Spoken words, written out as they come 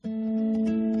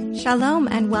Shalom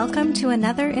and welcome to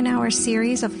another in our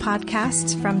series of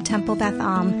podcasts from Temple Beth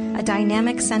Am, a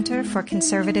dynamic center for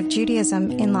conservative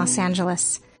Judaism in Los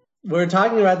Angeles. We're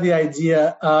talking about the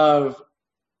idea of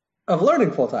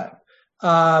learning full-time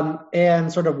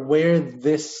and sort of where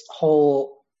this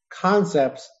whole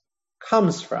concept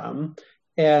comes from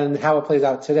and how it plays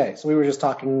out today. So we were just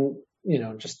talking,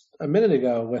 just a minute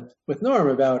ago with Norm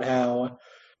about how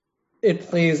it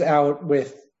plays out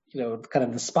with kind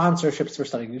of the sponsorships for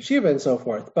studying yeshiva and so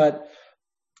forth. But,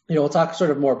 we'll talk sort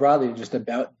of more broadly just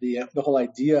about the whole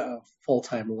idea of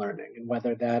full-time learning and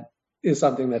whether that is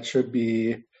something that should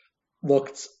be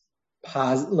looked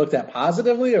at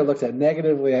positively or looked at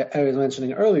negatively. I was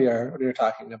mentioning earlier when we were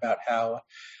talking about how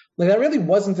that really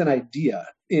wasn't an idea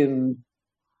in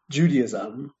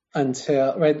Judaism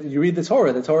until, right, you read the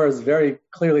Torah. The Torah is very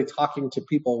clearly talking to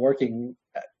people working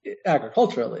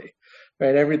agriculturally,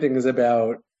 right? Everything is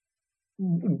about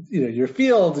your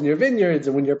fields and your vineyards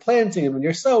and when you're planting and when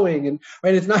you're sowing, and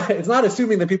right, it's not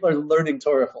assuming that people are learning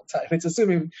Torah full time. It's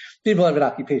assuming people have an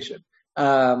occupation.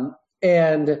 And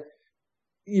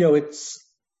it's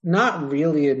not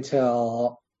really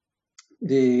until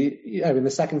the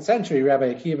second century,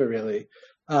 Rabbi Akiva really,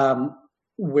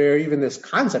 where even this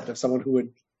concept of someone who would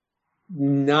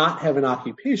not have an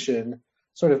occupation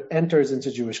sort of enters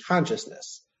into Jewish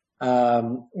consciousness.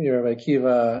 Rabbi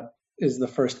Akiva is the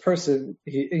first person,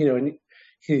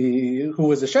 who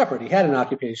was a shepherd. He had an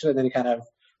occupation, and then he kind of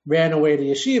ran away to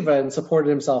yeshiva and supported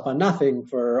himself on nothing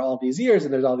for all these years.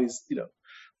 And there's all these,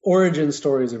 origin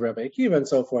stories of Rabbi Akiva and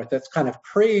so forth that kind of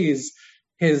praise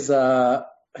his love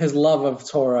of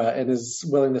Torah and his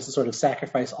willingness to sort of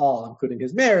sacrifice all, including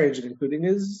his marriage and including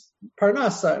his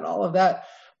parnasa and all of that,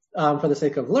 for the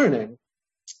sake of learning.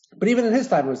 But even in his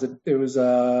time,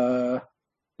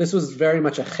 this was very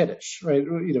much a chiddush, right?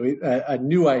 A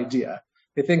new idea.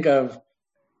 I think of,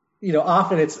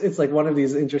 often it's like one of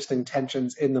these interesting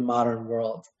tensions in the modern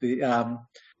world.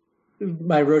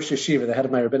 My Rosh Yeshiva, the head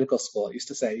of my rabbinical school, used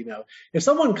to say, if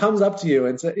someone comes up to you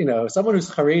and says, someone who's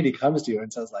Haredi comes to you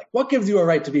and says, like, what gives you a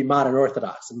right to be modern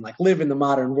Orthodox and like live in the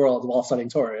modern world while studying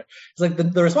Torah? It's like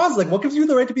the response is like, what gives you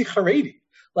the right to be Haredi?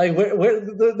 Like,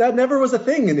 that never was a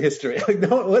thing in history. Like,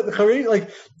 no, Haredi, like,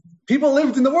 people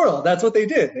lived in the world. That's what they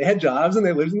did. They had jobs and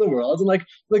they lived in the world. And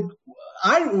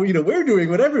we're doing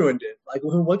what everyone did. Like,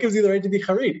 what gives you the right to be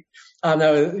Haredi?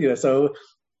 So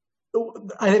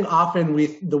I think often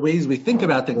the ways we think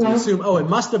about things, we assume, it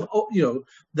must have,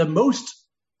 the most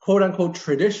quote unquote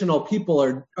traditional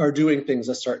people are doing things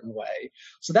a certain way.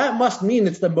 So that must mean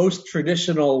it's the most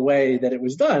traditional way that it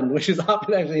was done, which is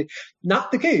often actually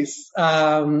not the case.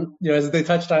 As they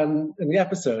touched on in the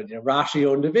episode, Rashi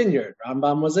owned a vineyard,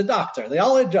 Rambam was a doctor, they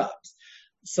all had jobs.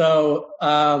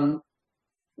 So,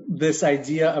 this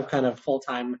idea of kind of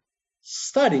full-time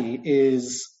study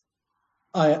is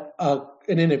an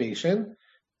innovation.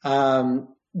 The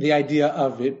idea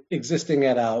of it existing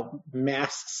at a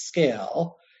mass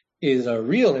scale is a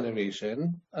real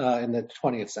innovation in the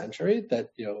 20th century that,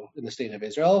 in the state of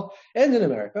Israel and in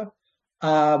America,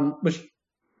 which,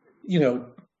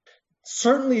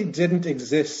 certainly didn't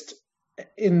exist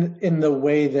in the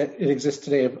way that it exists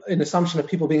today, an assumption of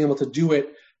people being able to do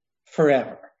it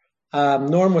forever.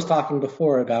 Norm was talking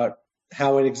before about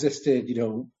how it existed, he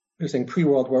was saying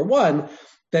pre-World War I,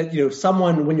 that,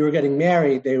 someone, when you were getting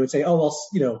married, they would say,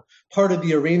 part of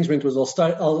the arrangement was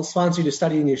I'll sponsor you to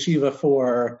study in yeshiva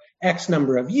for X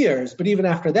number of years. But even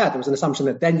after that, there was an assumption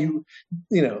that then you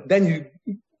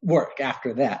work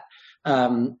after that.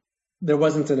 There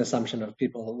wasn't an assumption of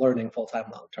people learning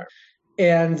full-time long-term.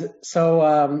 And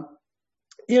so,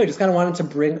 just kind of wanted to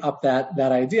bring up that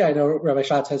idea. I know Rabbi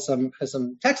Schatz has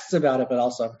some texts about it, but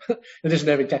also, in addition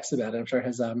to having texts about it, I'm sure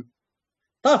has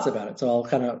thoughts about it. So I'll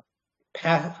kind of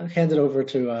hand it over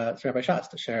to Rabbi Schatz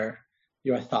to share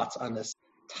your thoughts on this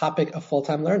topic of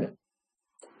full-time learning.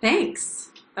 Thanks.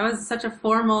 That was such a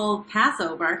formal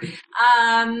Passover.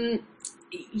 I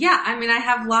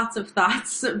have lots of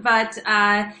thoughts, but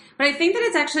I think that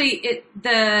it's actually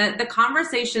the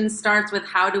conversation starts with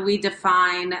how do we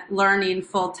define learning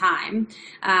full-time,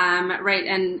 right?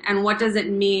 And what does it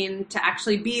mean to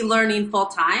actually be learning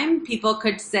full-time? People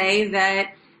could say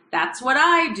that that's what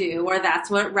I do, or that's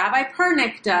what Rabbi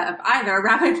Pernick does, either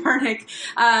Rabbi Pernick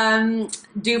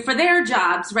do for their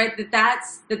jobs, right? That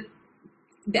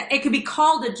it could be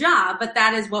called a job, but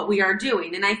that is what we are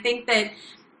doing. And I think that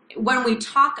when we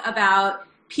talk about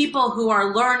people who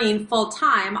are learning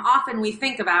full-time, often we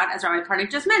think about, as Rabbi Pernick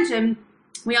just mentioned,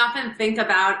 we often think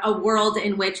about a world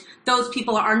in which those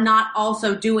people are not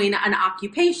also doing an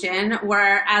occupation,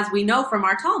 where, as we know from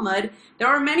our Talmud, there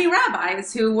are many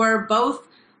rabbis who were both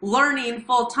learning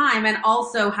full time and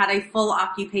also had a full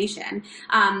occupation.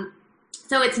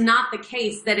 So it's not the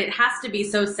case that it has to be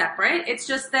so separate. It's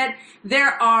just that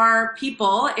there are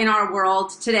people in our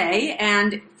world today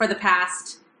and for the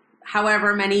past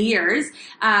however many years,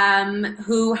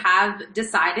 who have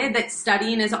decided that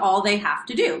studying is all they have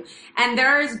to do. And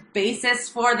there is basis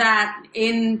for that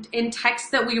in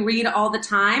texts that we read all the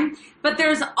time. But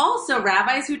there's also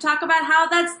rabbis who talk about how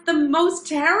that's the most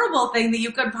terrible thing that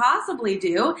you could possibly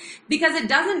do because it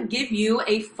doesn't give you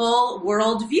a full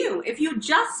worldview. If you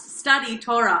just study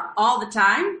Torah all the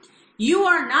time, you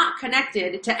are not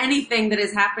connected to anything that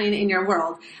is happening in your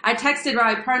world. I texted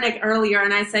Rabbi Pernick earlier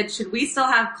and I said, should we still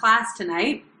have class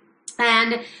tonight?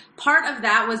 And part of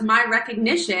that was my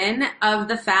recognition of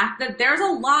the fact that there's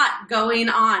a lot going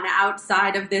on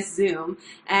outside of this Zoom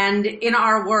and in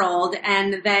our world,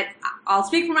 and that I'll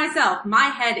speak for myself, my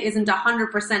head isn't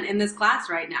 100% in this class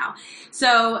right now.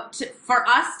 So for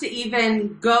us to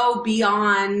even go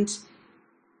beyond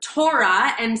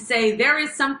Torah and say there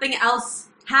is something else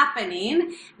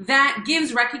happening that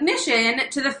gives recognition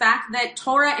to the fact that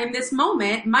Torah in this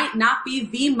moment might not be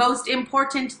the most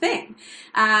important thing,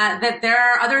 that there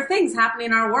are other things happening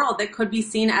in our world that could be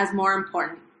seen as more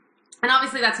important. And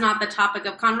obviously that's not the topic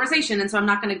of conversation, and so I'm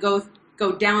not going to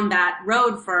go down that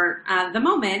road for the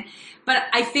moment. But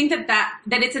I think that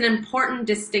it's an important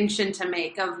distinction to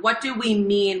make of what do we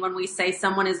mean when we say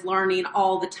someone is learning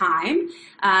all the time?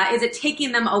 Is it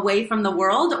taking them away from the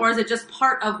world, or is it just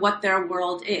part of what their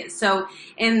world is? So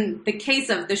in the case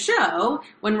of the show,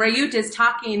 when Reut is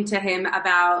talking to him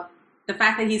about the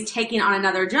fact that he's taking on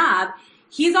another job,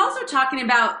 he's also talking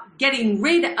about getting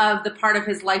rid of the part of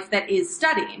his life that is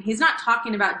studying. He's not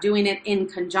talking about doing it in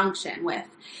conjunction with.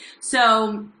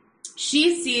 So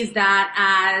she sees that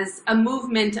as a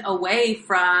movement away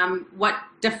from what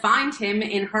defined him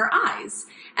in her eyes.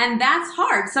 And that's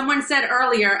hard. Someone said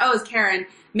earlier, it's Karen,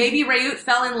 maybe Reut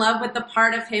fell in love with the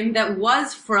part of him that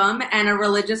was from and a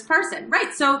religious person.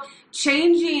 Right. So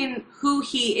changing who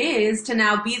he is to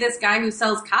now be this guy who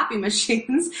sells copy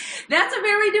machines, that's a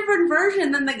very different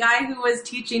version than the guy who was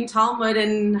teaching Talmud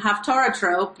and Haftorah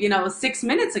trope, 6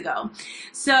 minutes ago.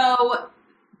 So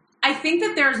I think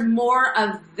that there's more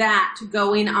of that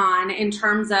going on in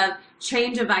terms of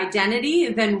change of identity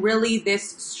than really this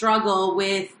struggle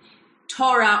with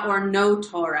Torah or no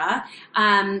Torah.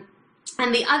 And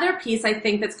the other piece I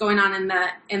think that's going on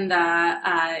in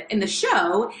the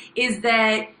show is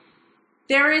that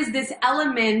there is this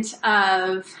element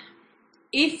of,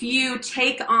 if you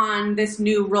take on this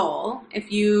new role,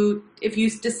 if you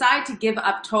decide to give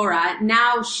up Torah,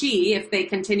 now she, if they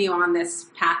continue on this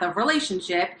path of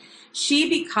relationship, she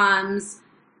becomes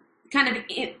kind of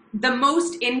the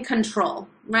most in control,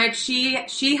 right? She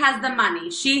has the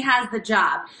money, she has the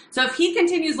job. So if he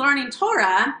continues learning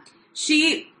Torah,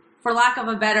 she, for lack of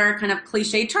a better kind of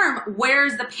cliche term,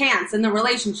 wears the pants in the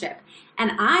relationship.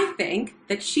 And I think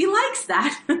that she likes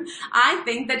that. I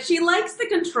think that she likes the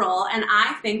control, and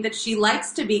I think that she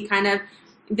likes to be kind of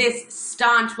this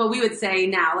staunch, what we would say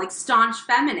now, like staunch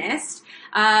feminist,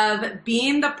 of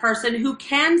being the person who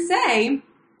can say,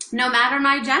 no matter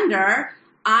my gender,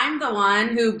 I'm the one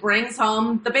who brings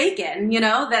home the bacon,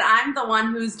 that I'm the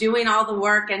one who's doing all the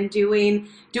work and doing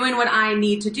what I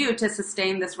need to do to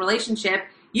sustain this relationship.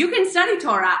 You can study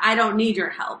Torah. I don't need your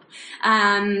help.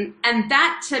 And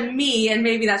that to me, and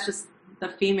maybe that's just the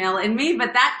female in me,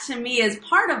 but that to me is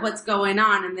part of what's going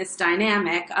on in this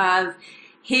dynamic of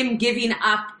him giving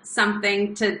up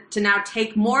something to now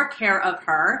take more care of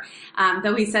her,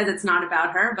 though he says it's not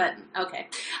about her, but okay.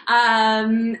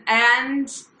 And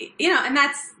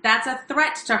that's a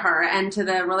threat to her and to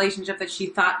the relationship that she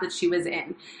thought that she was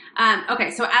in.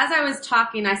 Okay, so as I was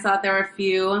talking, I saw there were a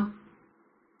few.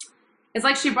 It's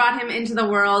like she brought him into the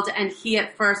world, and he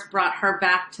at first brought her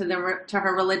back to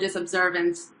her religious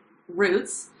observance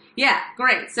roots. Yeah,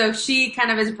 great. So she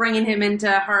kind of is bringing him into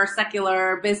her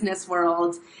secular business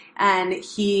world, and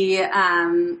he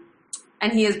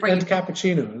is bringing and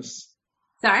cappuccinos.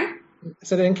 Sorry. I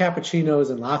said and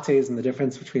cappuccinos and lattes and the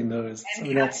difference between those. And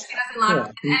he was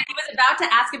about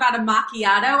to ask about a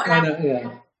macchiato,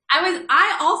 and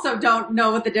I also don't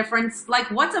know what the difference. Like,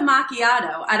 what's a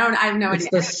macchiato? I have no idea.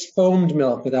 It's the foamed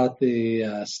milk without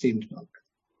the steamed milk.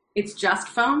 It's just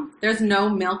foam. There's no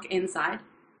milk inside.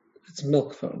 It's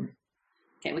milk foam.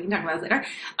 Okay, we can talk about this later.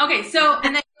 Okay, so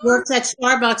and then works at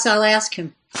Starbucks. I'll ask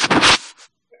him.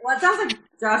 Well, it sounds like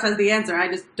Josh has the answer.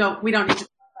 We don't need to talk about it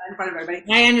in front of everybody.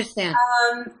 I understand.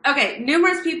 Okay,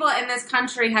 numerous people in this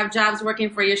country have jobs working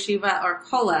for yeshiva or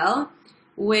kollel.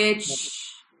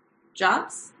 Which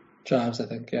jobs? Jobs, I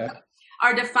think, yeah.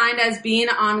 are defined as being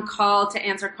on call to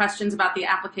answer questions about the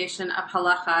application of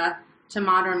halacha to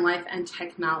modern life and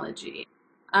technology.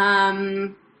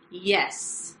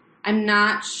 Yes. I'm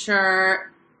not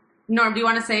sure. Norm, do you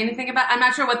want to say anything about? I'm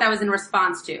not sure what that was in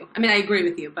response to. I mean, I agree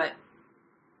with you, but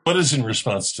what is in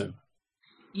response to?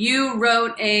 You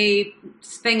wrote a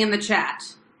thing in the chat,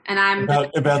 and I'm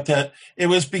about that. It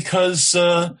was because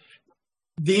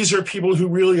these are people who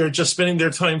really are just spending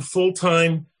their time full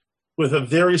time with a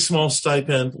very small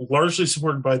stipend, largely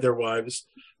supported by their wives,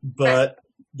 but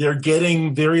they're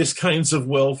getting various kinds of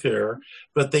welfare.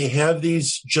 But they have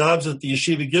these jobs that the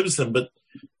yeshiva gives them, but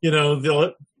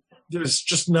there's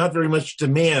just not very much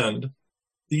demand.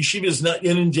 The yeshiva is not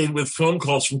inundated with phone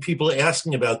calls from people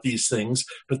asking about these things,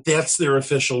 but that's their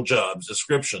official job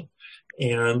description.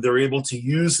 And they're able to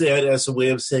use that as a way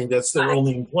of saying that's their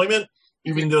only employment,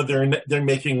 even though they're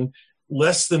making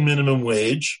less than minimum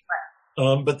wage.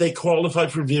 But they qualify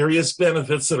for various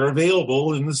benefits that are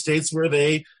available in the states where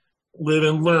they live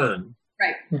and learn.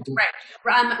 Right.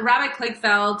 Rabbi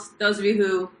Kligfeld, those of you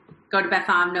who go to Beth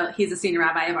Am know he's a senior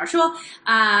rabbi of our shul.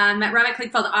 Rabbi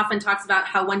Kligfeld often talks about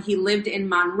how when he lived in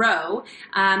Monroe,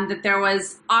 that there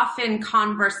was often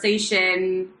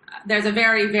conversation. There's a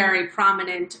very, very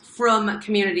prominent frum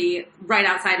community right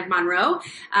outside of Monroe,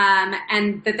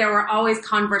 and that there were always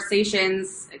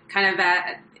conversations kind of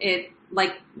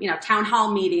town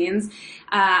hall meetings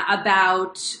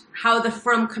about how the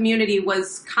frum community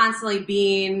was constantly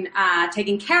being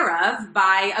taken care of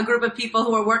by a group of people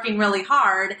who were working really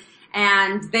hard,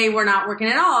 and they were not working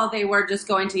at all. They were just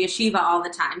going to yeshiva all the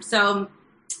time. So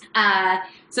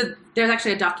there's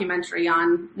actually a documentary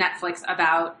on Netflix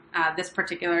about this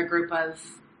particular group of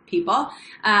people.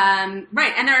 And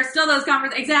there are still those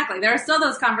Exactly. There are still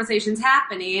those conversations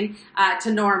happening,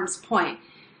 to Norm's point.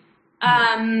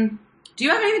 Do you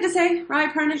have anything to say,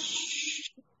 Rabbi Pernick?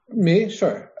 Me?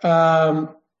 Sure. I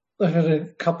had a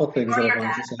couple things that I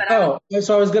wanted to say.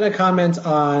 So I was going to comment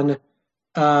on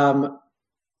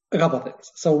a couple of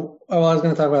things. So I was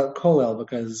going to talk about Kollel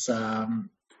because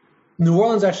New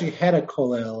Orleans actually had a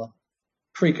Kollel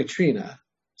pre-Katrina.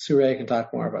 Surya can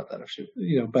talk more about that if she,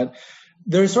 but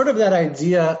there's sort of that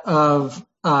idea of,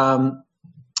 I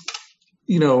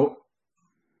remember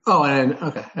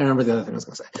the other thing I was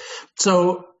going to say.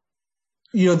 So,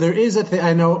 there is a thing,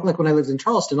 I know, like when I lived in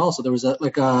Charleston also, there was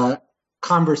a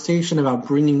conversation about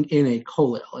bringing in a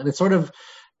Kollel. And it's sort of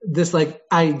this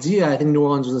idea, I think New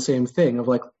Orleans was the same thing of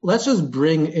let's just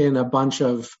bring in a bunch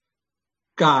of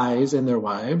guys and their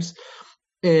wives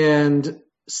and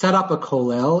set up a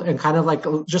Kollel and kind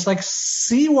of just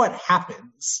see what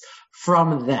happens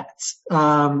from that.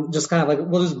 Just kind of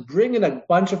we'll just bring in a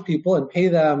bunch of people and pay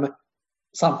them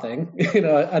something,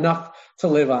 enough to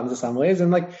live on in some ways.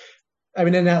 And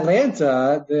in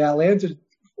Atlanta, the Atlanta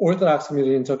Orthodox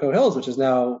community in Toco Hills, which is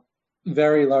now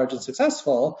very large and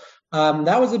successful,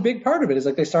 that was a big part of it. Is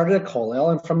they started a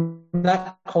Kollel, and from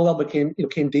that Kollel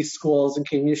came day schools and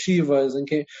came yeshivas and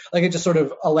came it just sort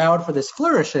of allowed for this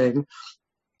flourishing.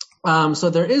 So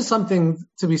there is something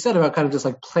to be said about kind of just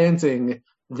planting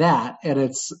that, and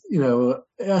it's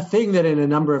a thing that in a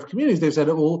number of communities they've said,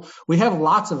 well, we have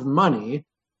lots of money,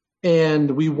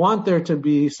 and we want there to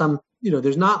be some,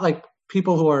 there's not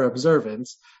people who are observant,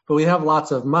 but we have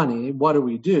lots of money. What do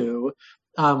we do?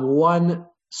 One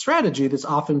strategy that's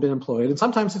often been employed, and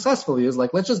sometimes successfully, is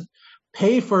let's just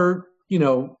pay for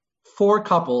 4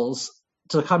 couples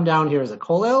to come down here as a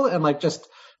Kollel and just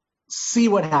see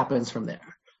what happens from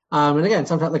there. And again,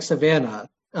 sometimes Savannah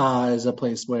is a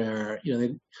place where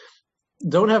they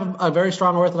don't have a very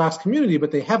strong Orthodox community, but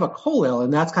they have a Kollel,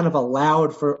 and that's kind of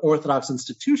allowed for Orthodox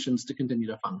institutions to continue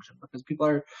to function because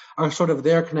people are sort of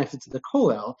there connected to the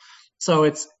Kollel. So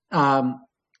it's a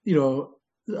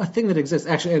thing that exists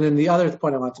actually. And then the other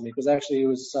point I wanted to make was actually it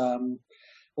was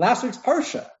last week's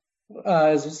Parsha,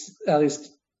 at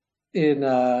least in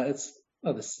this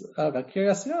about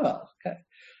Kiryas Yoel. Okay.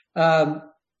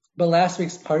 But last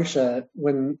week's Parsha,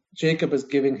 when Jacob was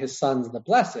giving his sons the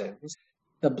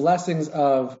blessings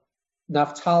of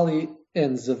Naphtali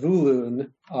and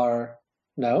Zevulun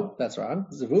that's wrong.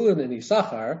 Zevulun and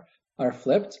Issachar are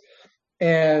flipped.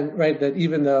 And that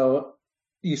even though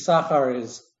Issachar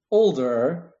is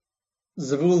older,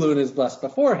 Zevulun is blessed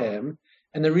before him.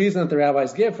 And the reason that the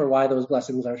rabbis give for why those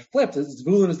blessings are flipped is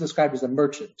Zevulun is described as a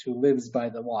merchant who lives by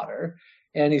the water.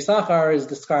 And Issachar is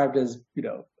described as,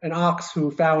 an ox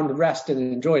who found rest and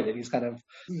enjoyed it. He's kind of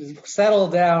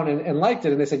settled down and liked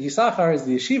it. And they said Issachar is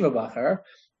the yeshiva bacher.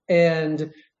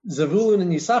 And Zevulun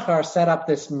and Issachar set up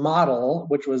this model,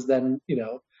 which was then,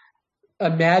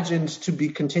 imagined to be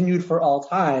continued for all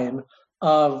time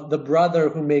of the brother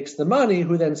who makes the money,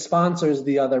 who then sponsors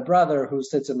the other brother who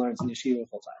sits and learns in yeshiva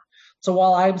full time. So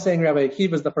while I'm saying Rabbi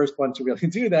Akiva is the first one to really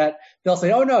do that, they'll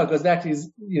say, oh no, it goes back to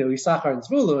Issachar and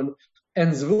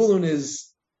Zvulun is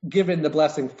given the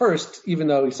blessing first, even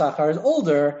though Issachar is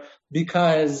older,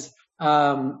 because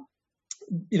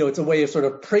it's a way of sort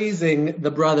of praising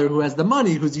the brother who has the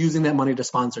money, who's using that money to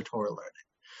sponsor Torah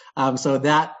learning. So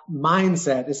that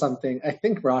mindset is something, I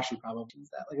think Rashi probably does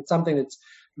that. Like, it's something that's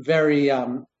very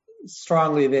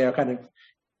strongly there, kind of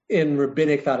in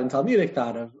rabbinic thought and Talmudic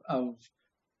thought of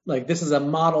like, this is a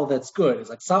model that's good. It's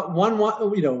like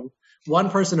one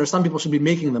person or some people should be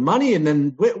making the money, and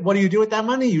then what do you do with that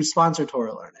money? You sponsor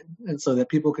Torah learning, and so that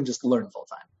people can just learn full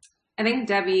time. I think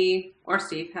Debbie or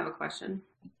Steve have a question.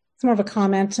 It's more of a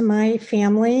comment. My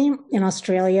family in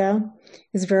Australia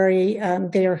is very,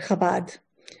 they're Chabad.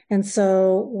 And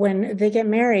so when they get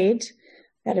married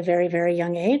at a very, very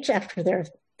young age, after their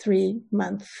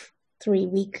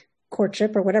 3-week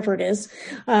courtship or whatever it is,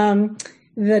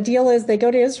 the deal is they go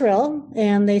to Israel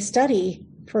and they study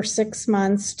for 6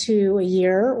 months to a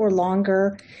year or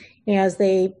longer as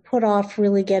they put off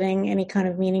really getting any kind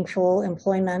of meaningful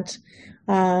employment.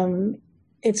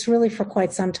 It's really for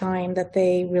quite some time that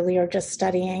they really are just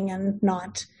studying and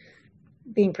not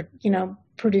being,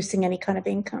 producing any kind of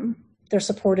income. They're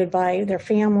supported by their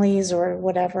families or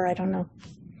whatever. I don't know.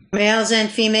 Males and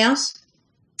females?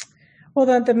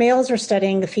 Well, the males are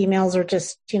studying. The females are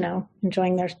just,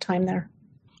 enjoying their time there.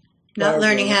 Not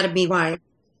learning how to be wives.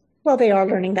 Well, they are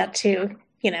learning that too,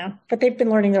 but they've been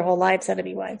learning their whole lives how to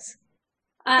be wives.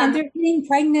 And they're getting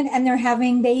pregnant and they're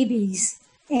having babies,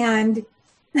 and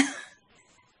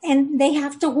they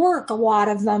have to work, a lot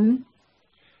of them.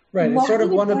 Right. It's sort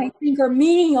of I think are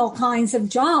menial kinds of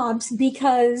jobs,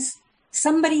 because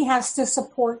somebody has to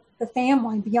support the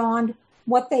family beyond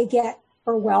what they get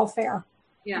for welfare.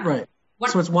 Yeah. Right.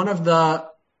 So it's one of the,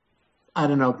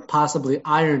 possibly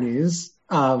ironies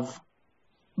of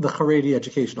the Haredi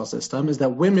educational system is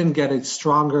that women get a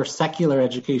stronger secular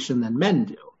education than men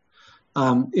do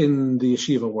in the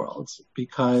yeshiva world,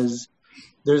 because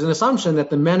there's an assumption that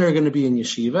the men are going to be in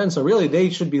yeshiva, and so really they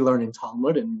should be learning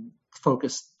Talmud and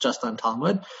focus just on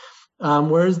Talmud,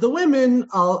 whereas the women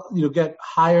get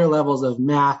higher levels of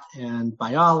math and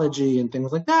biology and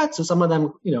things like that. So some of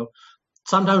them,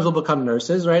 sometimes will become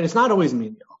nurses, right? It's not always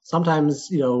menial. Sometimes,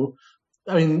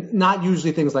 not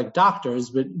usually things like doctors,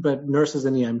 but nurses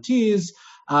and EMTs,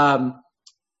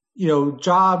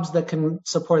 jobs that can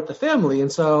support the family.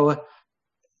 And so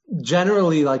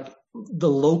generally, like, the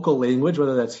local language,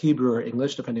 whether that's Hebrew or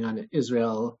English, depending on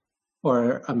Israel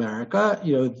or America,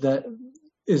 that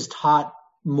is taught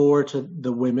more to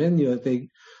the women.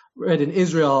 In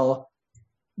Israel,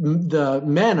 the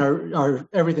men are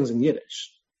everything's in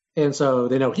Yiddish. And so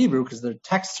they know Hebrew because their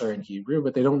texts are in Hebrew,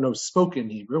 but they don't know spoken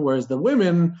Hebrew, whereas the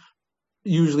women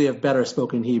usually have better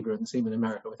spoken Hebrew. And the same in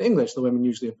America with English. The women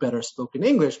usually have better spoken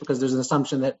English because there's an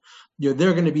assumption that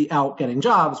they're going to be out getting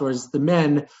jobs, whereas the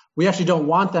men, we actually don't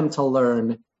want them to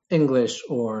learn English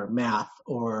or math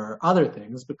or other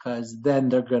things, because then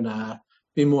they're going to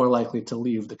be more likely to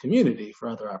leave the community for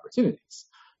other opportunities,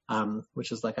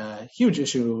 which is like a huge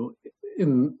issue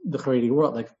in the Haredi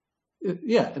world.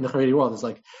 In the Haredi world,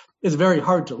 it's very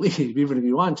hard to leave, even if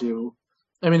you want to.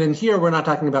 And here we're not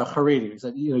talking about Haredi.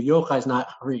 Yochai is not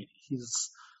Haredi.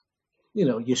 He's,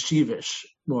 yeshivish,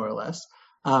 more or less.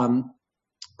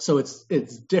 So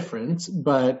it's different,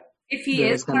 but if he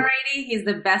is Haredi, he's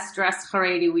the best dressed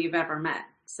Haredi we've ever met.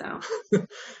 So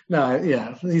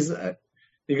he's.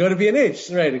 You go to B&H,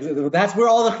 right? That's where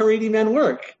all the Haredi men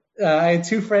work. I had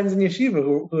two friends in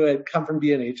yeshiva who had come from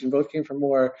B&H, and both came from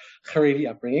more Haredi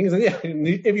upbringings. And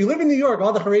if you live in New York,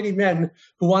 all the Haredi men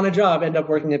who want a job end up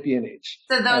working at B&H.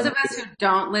 So those of us who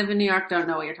don't live in New York don't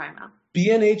know what you're talking about.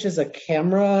 B&H is a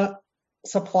camera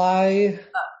supply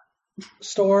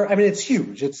store. It's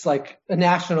huge. It's like a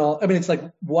national. it's like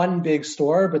one big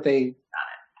store, but they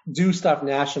do stuff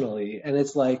nationally, and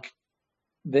it's like.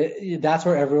 That's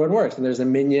where everyone works, and there's a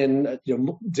minyan,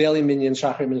 daily minyan,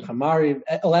 Shachrim and Chamari,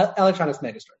 electronics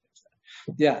megastore.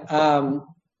 And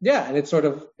it's sort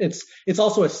of it's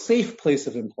also a safe place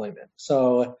of employment.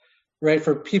 So, right,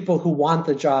 for people who want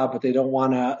the job but they don't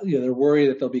want to, they're worried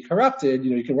that they'll be corrupted.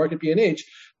 You can work at B&H,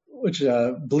 which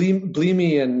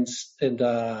Bleemy and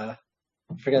I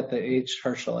forget the H,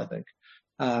 Herschel, I think.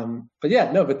 So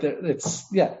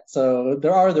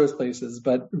there are those places,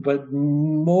 but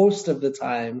most of the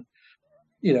time,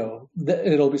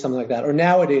 it'll be something like that. Or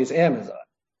nowadays, Amazon.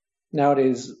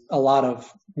 Nowadays, a lot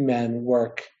of men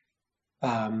work,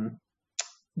 they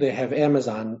have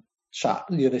Amazon shop,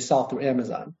 they sell through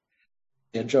Amazon.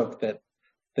 A joke that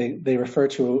they refer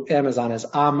to Amazon as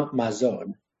Am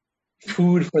Mazon,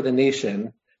 food for the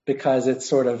nation, because it's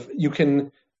sort of,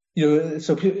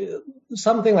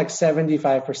 something like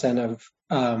 75% of,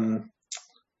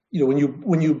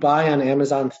 when you buy on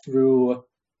Amazon through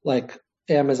like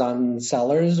Amazon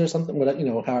sellers or something,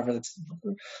 however, it's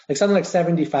like something like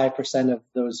 75% of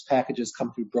those packages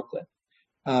come through Brooklyn.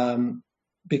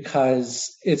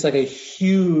 Because it's like a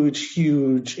huge,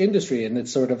 huge industry. And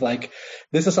it's sort of like,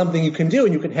 this is something you can do,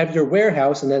 and you can have your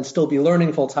warehouse and then still be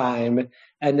learning full time.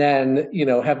 And then,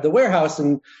 have the warehouse,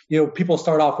 and, people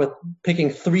start off with picking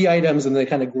 3 items and they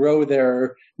kind of grow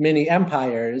their mini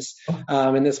empires.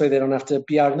 And this way they don't have to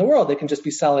be out in the world. They can just be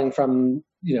selling from,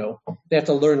 they have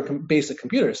to learn basic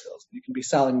computer skills. You can be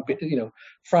selling,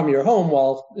 from your home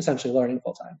while essentially learning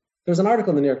full time. There was an article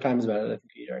in the New York Times about it, I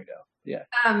think, a year ago. Yeah.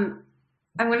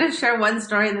 I'm going to share one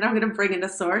story, and then I'm going to bring in a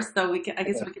source. So we could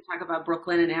talk about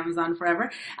Brooklyn and Amazon forever.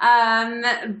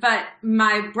 But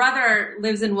my brother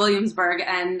lives in Williamsburg,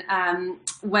 and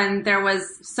when there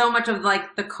was so much of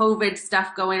like the COVID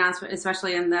stuff going on,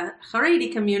 especially in the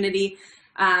Haredi community,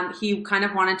 he kind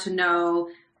of wanted to know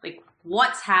like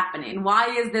what's happening. Why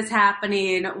is this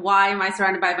happening? Why am I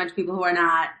surrounded by a bunch of people who are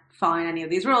not following any of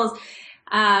these rules?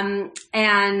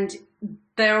 And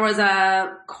there was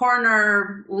a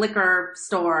corner liquor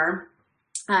store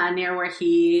near where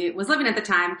he was living at the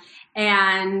time,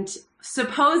 and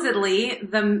supposedly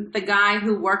the guy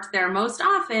who worked there most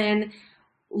often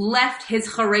left his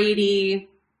Haredi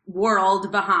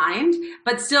world behind,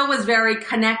 but still was very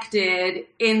connected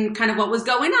in kind of what was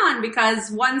going on,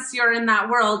 because once you're in that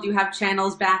world, you have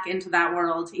channels back into that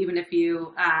world, even if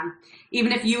you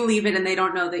leave it and they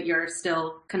don't know that you're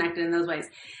still connected in those ways.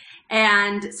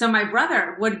 And so my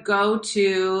brother would go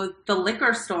to the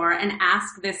liquor store and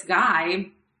ask this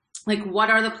guy, like, what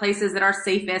are the places that are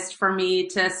safest for me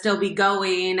to still be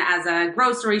going as a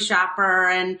grocery shopper?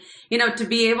 And, to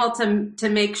be able to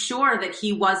make sure that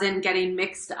he wasn't getting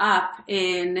mixed up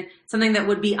in something that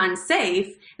would be unsafe.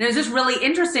 And it was just really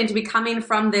interesting to be coming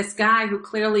from this guy who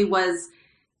clearly was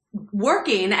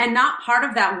working and not part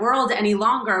of that world any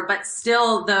longer, but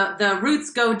still the roots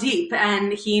go deep,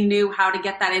 and he knew how to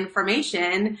get that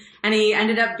information, and he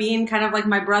ended up being kind of like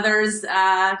my brother's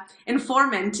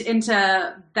informant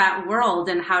into that world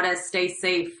and how to stay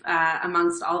safe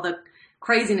amongst all the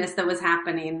craziness that was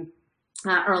happening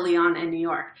early on in New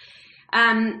York.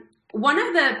 One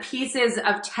of the pieces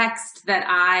of text that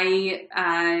I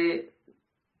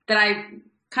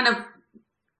kind of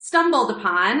stumbled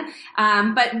upon,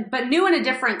 but knew in a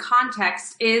different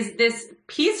context, is this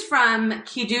piece from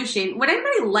Kiddushin. Would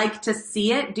anybody like to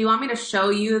see it? Do you want me to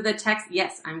show you the text?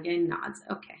 Yes, I'm getting nods.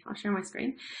 Okay, I'll share my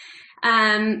screen.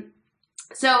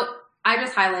 So I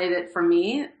just highlighted it for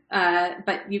me,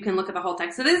 but you can look at the whole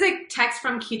text. So this is a text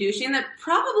from Kiddushin that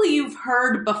probably you've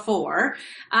heard before,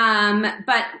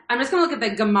 but I'm just going to look at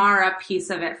the Gemara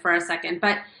piece of it for a second.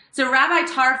 But so Rabbi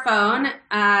Tarfon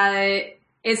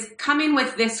is coming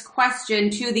with this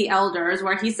question to the elders,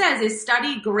 where he says, is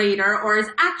study greater or is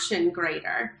action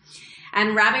greater?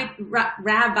 And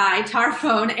Rabbi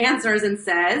Tarfon answers and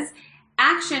says,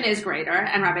 action is greater.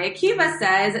 And Rabbi Akiva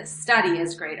says, study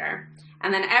is greater.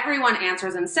 And then everyone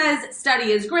answers and says, study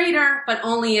is greater, but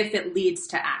only if it leads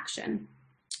to action.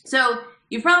 So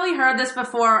you've probably heard this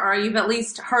before, or you've at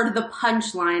least heard the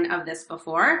punchline of this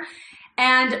before.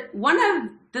 And one of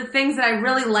the things that I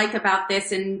really like about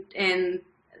this in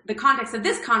the context of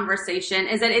this conversation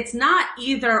is that it's not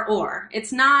either or.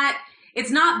 It's not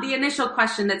the initial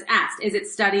question that's asked, is it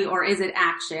study or is it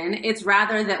action? It's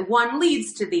rather that one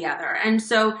leads to the other. And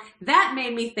so that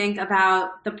made me think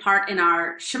about the part in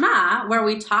our Shema where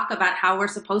we talk about how we're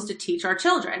supposed to teach our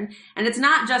children. And it's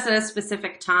not just at a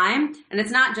specific time, and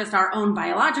it's not just our own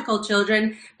biological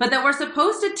children, but that we're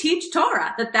supposed to teach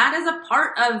Torah, that is a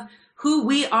part of who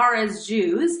we are as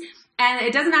Jews. And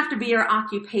it doesn't have to be your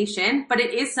occupation, but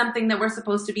it is something that we're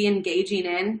supposed to be engaging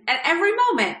in at every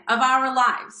moment of our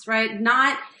lives, right?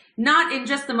 Not in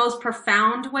just the most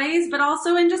profound ways, but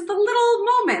also in just the little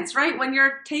moments, right? When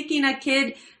you're taking a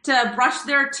kid to brush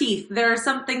their teeth, there's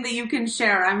something that you can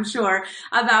share, I'm sure,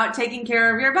 about taking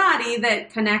care of your body that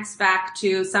connects back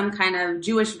to some kind of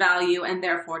Jewish value and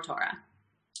therefore Torah.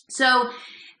 So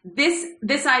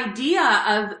this idea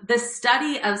of the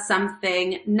study of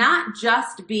something not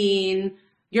just being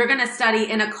you're going to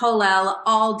study in a kollel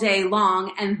all day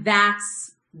long and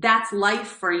that's life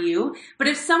for you, but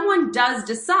if someone does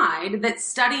decide that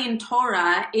studying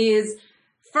Torah is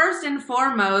first and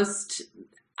foremost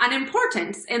an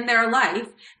importance in their life,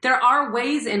 there are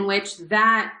ways in which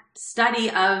that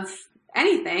study of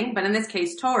anything, but in this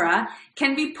case, Torah,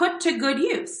 can be put to good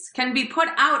use, can be put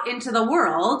out into the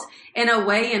world in a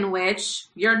way in which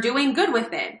you're doing good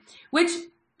with it, which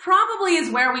probably is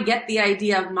where we get the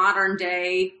idea of modern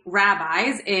day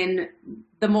rabbis in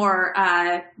the more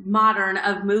modern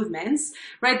of movements,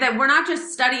 right? That we're not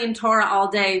just studying Torah all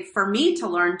day for me to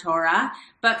learn Torah,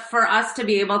 but for us to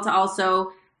be able to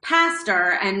also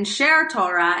pastor and share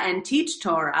Torah and teach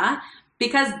Torah,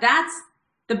 because that's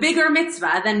the bigger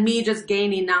mitzvah than me just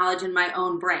gaining knowledge in my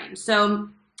own brain. So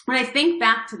when I think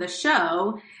back to the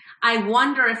show, I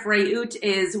wonder if Reut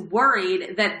is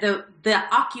worried that the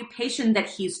occupation that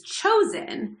he's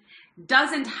chosen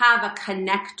doesn't have a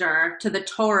connector to the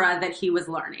Torah that he was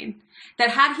learning. That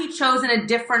had he chosen a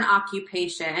different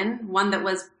occupation, one that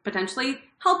was potentially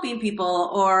helping people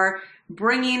or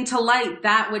bringing to light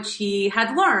that which he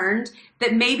had learned,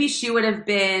 that maybe she would have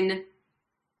been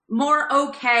more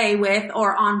okay with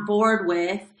or on board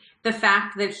with the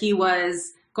fact that he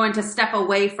was going to step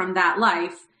away from that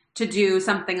life to do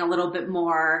something a little bit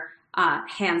more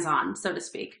hands-on, so to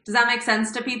speak. Does that make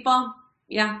sense to people?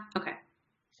 Yeah? Okay.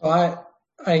 So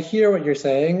I hear what you're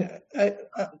saying.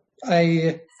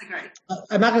 I'm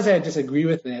not going to say I disagree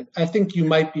with it. I think you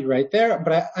might be right there,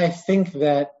 but I think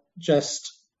that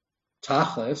just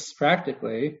tachlis,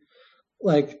 practically,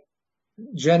 like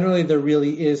generally there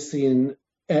really is seen,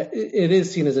 it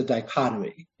is seen as a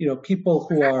dichotomy. People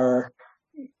who are,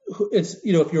 it's,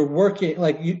 if you're working,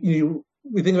 like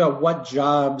we think about what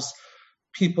jobs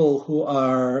people who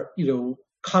are,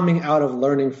 coming out of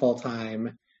learning full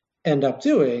time end up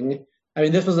doing. I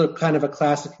mean, this was a kind of a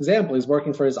classic example. He's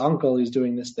working for his uncle. He's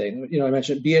doing this thing. I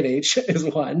mentioned B&H is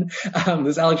one,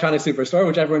 this electronic superstore,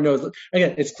 which everyone knows.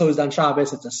 Again, it's closed on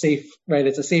Shabbos. It's a safe, right?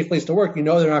 It's a safe place to work. They're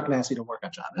not going to ask you to work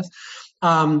on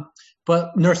Shabbos.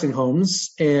 But nursing homes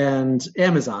and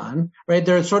Amazon, right?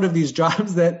 There are sort of these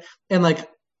jobs that, and like,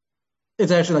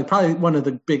 it's actually like probably one of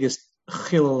the biggest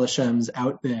Chilul Hashems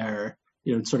out there,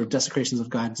 sort of desecrations of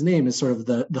God's name is sort of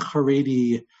the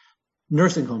Haredi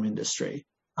nursing home industry,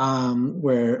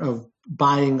 where of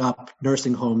buying up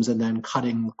nursing homes and then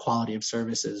cutting the quality of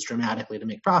services dramatically to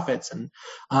make profits. And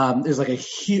there's like a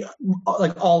huge,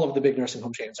 like all of the big nursing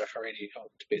home chains are Haredi owned,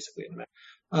 basically.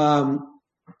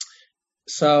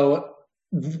 So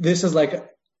this is like,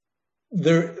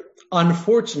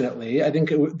 unfortunately, I think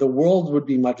the world would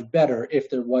be much better if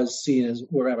there was seen as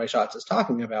what Rabbi Schatz is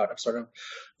talking about, of sort of,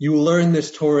 you learn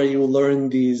this Torah, you learn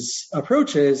these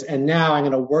approaches, and now I'm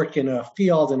going to work in a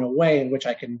field in a way in which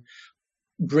I can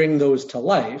bring those to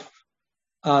life.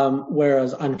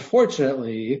 Whereas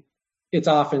unfortunately, it's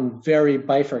often very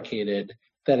bifurcated,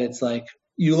 that it's like,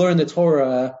 you learn the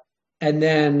Torah, and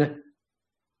then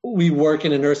we work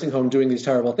in a nursing home doing these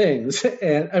terrible things.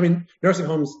 And I mean, nursing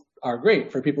homes are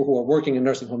great for people who are working in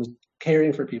nursing homes,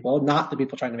 caring for people, not the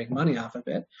people trying to make money off of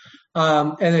it.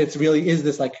 And it's really is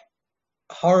this like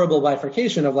horrible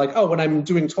bifurcation of like, oh, when I'm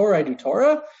doing Torah, I do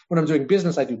Torah. When I'm doing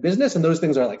business, I do business. And those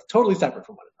things are like totally separate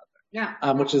from one another.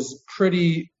 Yeah. Which is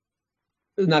pretty,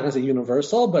 I'm not going to say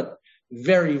universal, but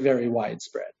very, very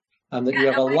widespread. That you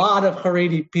have a lot of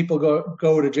Haredi people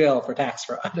go to jail for tax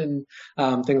fraud and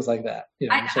things like that.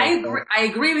 I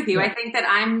agree with you. Yeah. I think that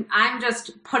I'm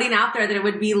just putting out there that it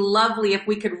would be lovely if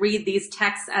we could read these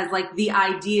texts as like the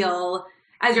ideal,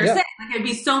 as you're saying. Like it'd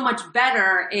be so much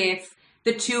better if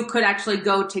the two could actually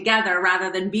go together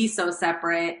rather than be so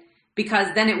separate,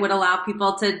 because then it would allow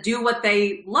people to do what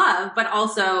they love, but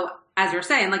also, as you're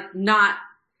saying, like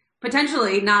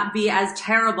potentially not be as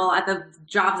terrible at the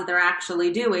jobs that they're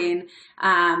actually doing,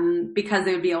 because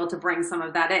they would be able to bring some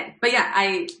of that in. But yeah,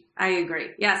 I agree.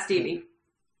 Yeah, Stevie.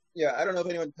 Yeah, I don't know if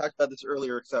anyone talked about this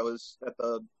earlier because I was at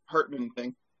the Hartman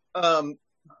thing.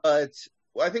 But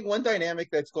I think one dynamic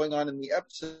that's going on in the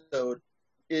episode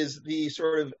is the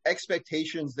sort of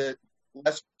expectations that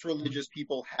less religious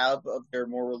people have of their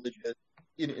more religious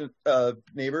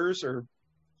neighbors or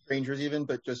strangers even,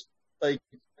 but just like,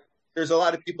 there's a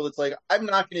lot of people that's like, I'm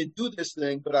not going to do this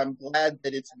thing, but I'm glad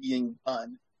that it's being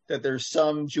done, that there's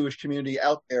some Jewish community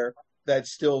out there that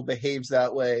still behaves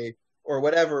that way or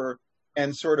whatever.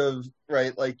 And sort of,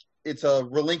 right, like it's a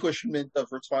relinquishment of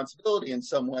responsibility in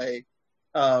some way.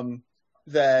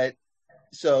 That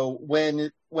so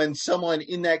when someone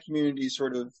in that community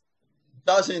sort of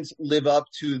doesn't live up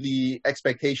to the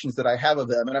expectations that I have of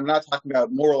them, and I'm not talking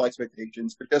about moral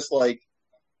expectations, but just like,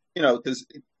 because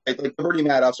like the Haredi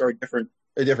Madoffs are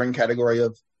a different category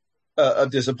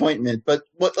of disappointment. But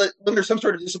when there's some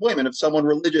sort of disappointment of someone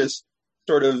religious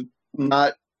sort of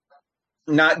not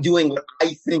doing what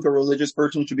I think a religious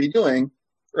person should be doing,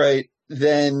 right?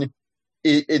 Then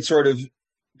it sort of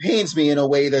pains me in a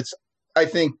way that's, I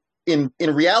think, in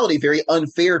reality very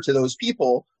unfair to those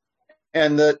people,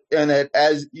 and that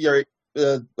as your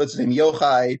what's his name,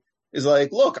 Yochai, is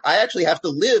like, look, I actually have to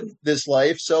live this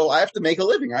life, so I have to make a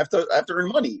living. I have to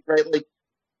earn money, right? Like,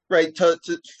 right.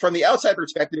 From the outside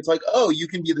perspective, it's like, oh, you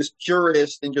can be this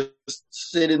purist and just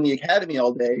sit in the academy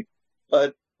all day,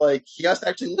 but like he has to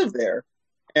actually live there.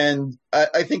 And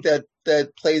I think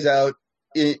that plays out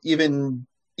even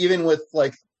with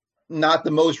like not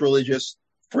the most religious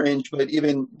fringe, but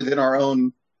even within our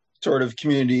own sort of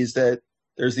communities, that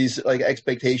there's these like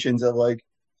expectations of like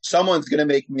someone's going to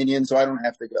make minions, so I don't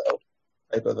have to go,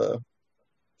 type of a.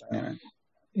 Yeah.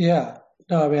 Yeah.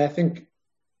 No, I mean, I think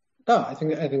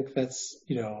that's,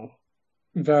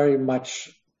 very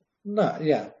much. No,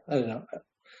 yeah. I don't know.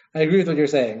 I agree with what you're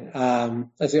saying.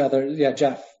 That's the other. Yeah,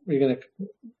 Jeff, were you going to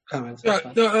comment?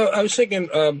 No, I was thinking.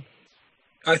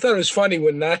 I thought it was funny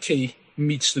when Nati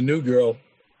meets the new girl,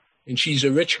 and she's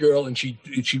a rich girl, and she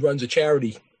runs a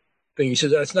charity thing. He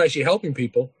says, "That's nice, you're helping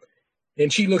people,"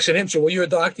 and she looks at him and says, "Well, you're a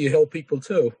doctor, you help people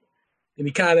too." And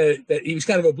he was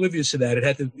kind of oblivious to that.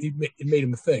 It made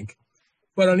him think.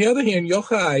 But on the other hand,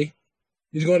 Yochai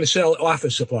is going to sell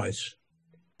office supplies.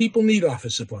 People need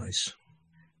office supplies.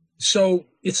 So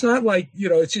it's not like,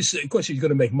 it's just, of course, he's going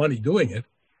to make money doing it,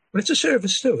 but it's a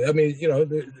service too. I mean,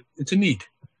 it's a need.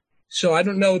 So I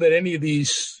don't know that any of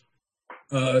these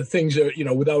things are,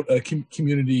 without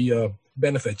community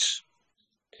benefits,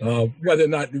 whether or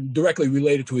not directly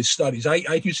related to his studies.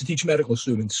 I used to teach medical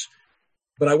students,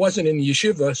 but I wasn't in the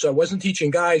yeshiva, so I wasn't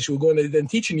teaching guys who were going to then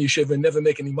teach in yeshiva and never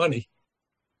make any money.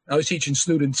 I was teaching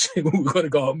students who were going to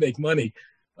go out and make money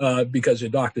because they're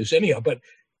doctors anyhow. But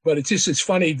it's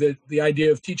funny that the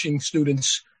idea of teaching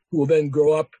students who will then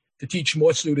grow up to teach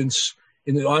more students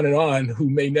on and on who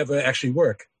may never actually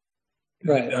work.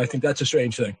 Right. I think that's a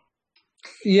strange thing.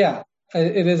 Yeah,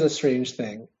 it is a strange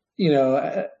thing.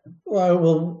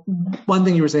 Well, one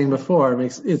thing you were saying before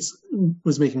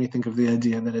was making me think of the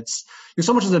idea that there's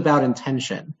so much is about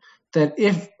intention, that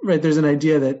there's an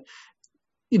idea that,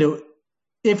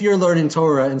 if you're learning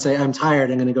Torah and say, I'm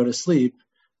tired, I'm going to go to sleep,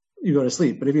 you go to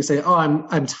sleep. But if you say, oh,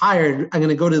 I'm tired, I'm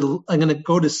going to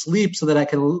go to sleep so that I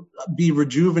can be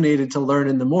rejuvenated to learn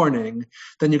in the morning,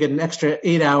 then you get an extra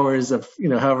 8 hours of,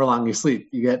 however long you sleep.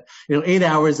 You get, 8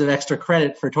 hours of extra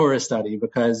credit for Torah study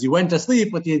because you went to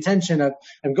sleep with the intention of,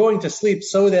 I'm going to sleep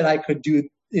so that I could do,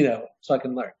 so I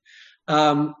can learn.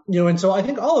 And so I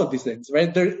think all of these things,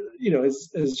 right, there,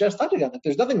 is just touching on that.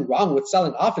 There's nothing wrong with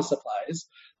selling office supplies.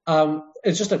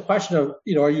 It's just a question of,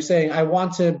 are you saying I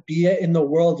want to be in the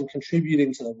world and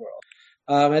contributing to the world?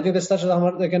 I think this touches on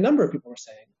what like a number of people are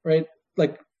saying, right?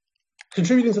 Like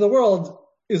contributing to the world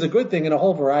is a good thing in a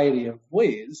whole variety of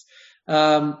ways.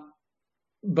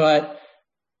 But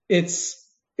it's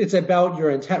about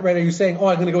your intent, right? Are you saying, oh,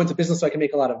 I'm going to go into business so I can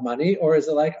make a lot of money? Or is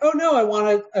it like, oh no, I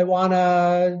want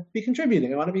to be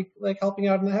contributing. I want to be like helping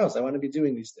out in the house. I want to be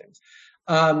doing these things.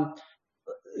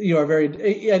 Are very,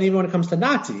 and even when it comes to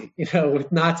Nati,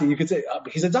 with Nati, you could say, oh,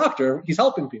 he's a doctor, he's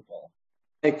helping people.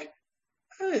 Like,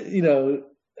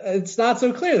 it's not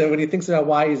so clear that when he thinks about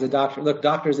why he's a doctor, look,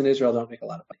 doctors in Israel don't make a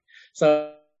lot of money.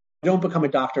 So you don't become a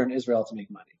doctor in Israel to make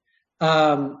money.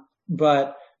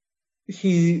 But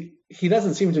he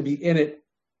doesn't seem to be in it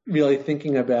really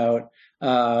thinking about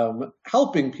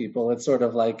helping people. It's sort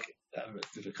of like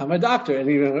to become a doctor, and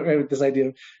even with this idea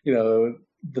of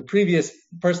the previous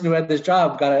person who had this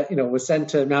job was sent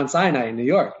to Mount Sinai in New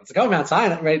York. It's like, oh, Mount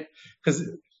Sinai, right? Because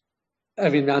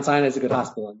Mount Sinai is a good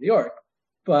hospital in New York,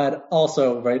 but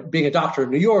also, right, being a doctor in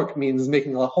New York means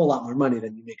making a whole lot more money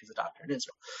than you make as a doctor in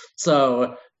Israel.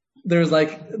 So there's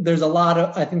a lot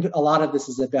of this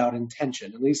is about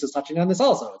intention. And Lisa's touching on this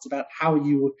also. It's about how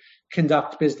you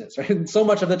conduct business, right? And so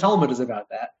much of the Talmud is about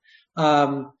that.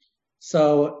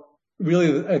 So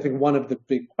really, I think one of the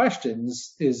big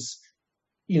questions is,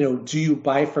 do you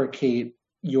bifurcate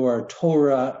your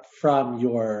Torah from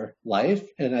your life?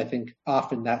 And I think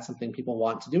often that's something people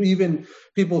want to do. Even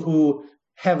people who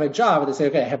have a job, they say,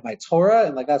 okay, I have my Torah,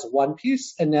 and like that's one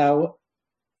piece. And now,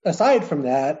 aside from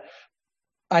that,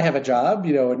 I have a job,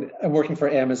 and I'm working for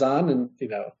Amazon, and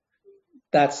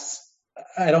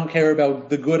I don't care about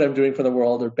the good I'm doing for the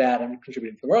world or bad I'm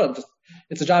contributing to the world.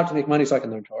 It's a job to make money so I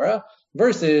can learn Torah,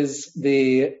 versus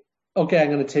I'm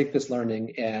going to take this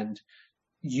learning and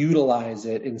utilize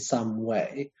it in some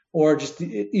way, or just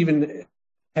even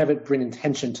have it bring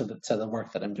intention to the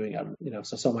work that I'm doing.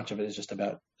 So much of it is just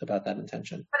about that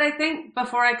intention. But I think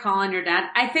before I call on your dad,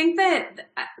 I think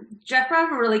that Jeff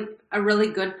brought up a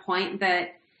really good point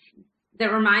that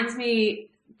reminds me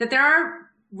that there are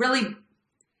really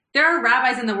there are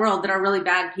rabbis in the world that are really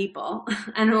bad people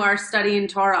and who are studying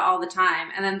Torah all the time.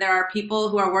 And then there are people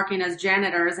who are working as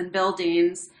janitors in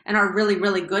buildings and are really,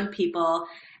 really good people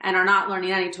and are not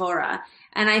learning any Torah.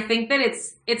 And I think that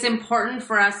it's important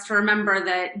for us to remember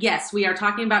that, yes, we are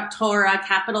talking about Torah,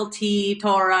 capital T,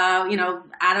 Torah,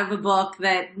 out of a book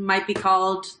that might be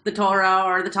called the Torah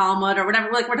or the Talmud or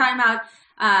whatever. Like we're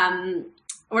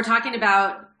talking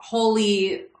about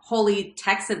holy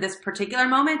texts at this particular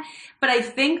moment. But I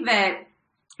think that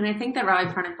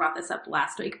Rabbi Pernick brought this up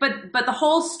last week, but the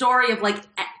whole story of like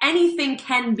anything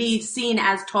can be seen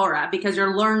as Torah because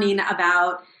you're learning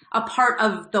about a part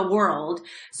of the world.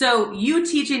 So you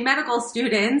teaching medical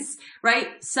students,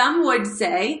 right? Some would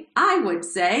say, I would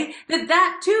say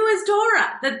that too is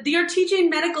Torah, that you're teaching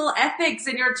medical ethics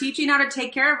and you're teaching how to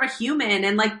take care of a human.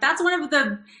 And like, that's one of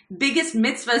the biggest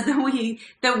mitzvahs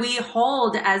that we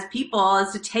hold as people,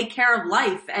 is to take care of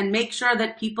life and make sure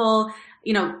that people,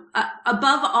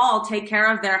 above all, take care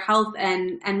of their health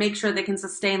and make sure they can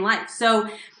sustain life. So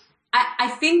I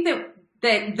think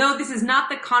that though this is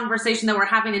not the conversation that we're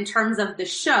having in terms of the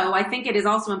show, I think it is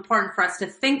also important for us to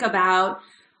think about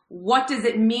what does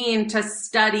it mean to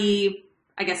study,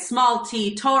 I guess, small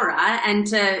t Torah, and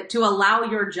to allow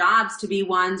your jobs to be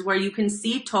ones where you can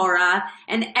see Torah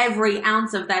and every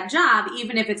ounce of that job,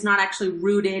 even if it's not actually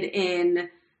rooted in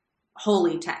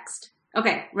holy text.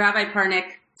 Okay, Rabbi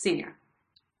Pernick, Senior.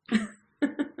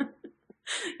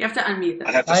 You have to unmute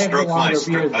that. I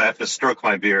have to stroke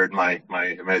my beard, my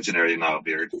imaginary now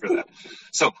beard for that.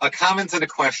 So a comment and a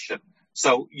question.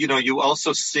 So, you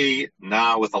also see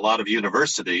now with a lot of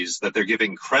universities that they're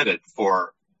giving credit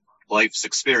for life's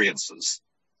experiences.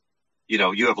 You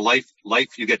have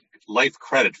you get life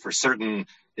credit for certain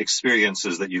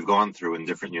experiences that you've gone through in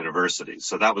different universities.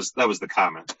 So that was the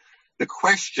comment. The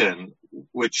question,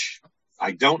 which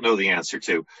I don't know the answer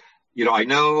to, I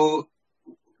know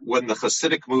when the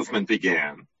Hasidic movement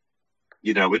began,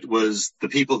 it was the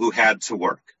people who had to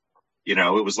work. It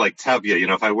was like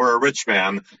Tevye. If I were a rich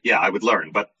man, yeah, I would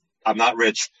learn, but I'm not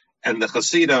rich. And the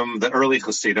Hasidim, the early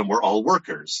Hasidim, were all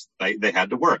workers. They had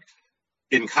to work.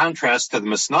 In contrast to the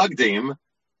Misnagdim,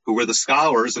 who were the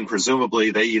scholars, and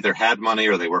presumably they either had money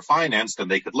or they were financed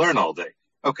and they could learn all day.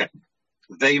 Okay.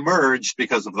 They merged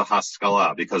because of the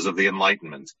Haskalah, because of the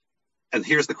Enlightenment. And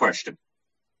here's the question,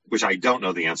 which I don't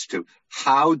know the answer to.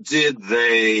 How did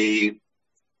they,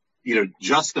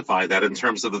 justify that in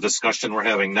terms of the discussion we're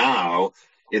having now,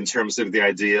 in terms of the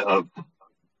idea of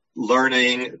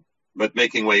learning, but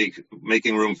making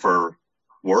room for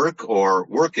work, or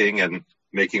working and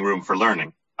making room for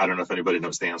learning? I don't know if anybody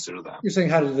knows the answer to that. You're saying,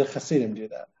 how did the Hasidim do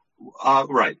that?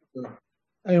 Right.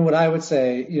 I mean, what I would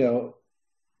say,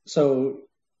 so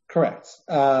correct.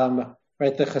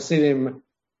 Right. The Hasidim,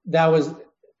 that was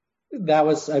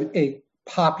a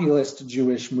populist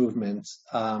Jewish movement.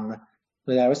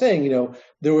 That I was saying,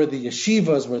 there were the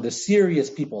yeshivas where the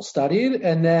serious people studied,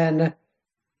 and then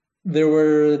there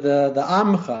were the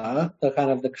Amcha, the kind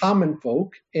of the common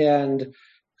folk, and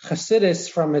Hasidus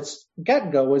from its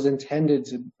get-go was intended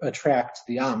to attract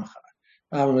the Amcha.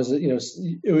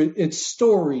 It's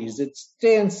stories, it's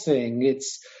dancing,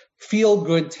 it's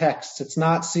feel-good texts. It's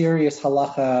not serious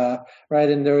halacha, right?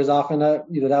 And there was often that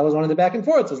was one of the back and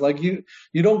forths. It's like, you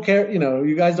don't care,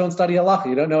 you guys don't study halacha.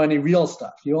 You don't know any real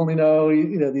stuff. You only know,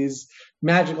 these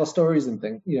magical stories and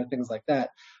things like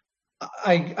that.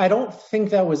 I don't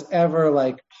think that was ever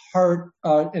like part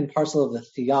and parcel of the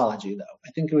theology, though.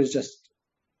 I think it was just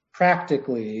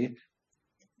practically,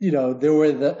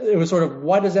 it was sort of,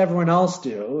 what does everyone else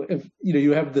do? If,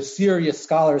 you have the serious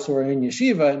scholars who are in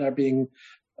yeshiva and are being,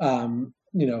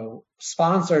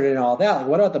 sponsored and all that. Like,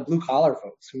 what about the blue collar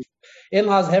folks whose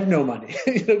in-laws have no money,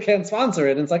 can't sponsor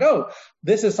it? And it's like, oh,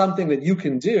 this is something that you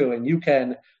can do, and you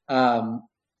can,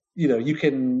 you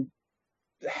can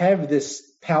have this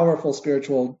powerful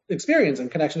spiritual experience and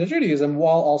connection to Judaism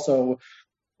while also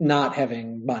not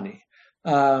having money.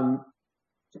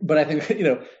 But I think,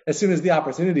 as soon as the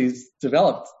opportunities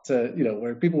developed to,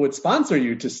 where people would sponsor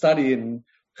you to study in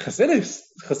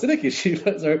Hasidic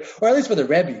yeshivas, or at least for the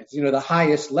Rebbes, the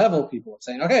highest level people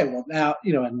saying, okay, well now,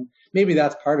 and maybe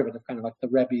that's part of it, of kind of like the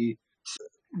Rebbe,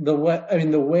 the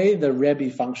way the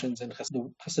Rebbe functions in the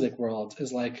Hasidic world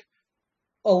is like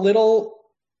a little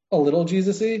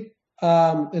Jesus-y,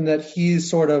 in that he's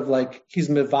sort of like, he's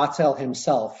mevatel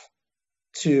himself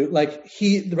to like,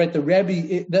 the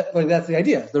Rebbe, that's the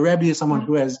idea. The Rebbe is someone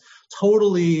who has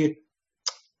totally,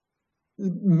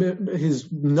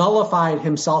 he's nullified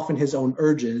himself and his own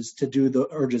urges to do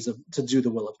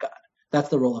the will of God. That's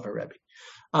the role of a Rebbe.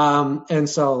 And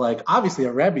so, like, obviously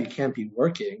a Rebbe can't be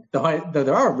working, though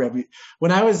there are Rebbe.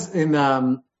 When I was in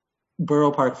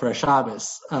Borough Park for a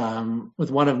Shabbos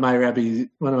with one of my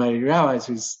rabbis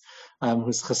who's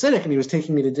Hasidic, and he was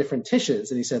taking me to different tishes.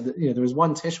 And he said that, there was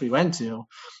one tish we went to.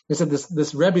 He said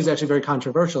this Rebbe is actually very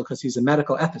controversial because he's a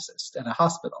medical ethicist at a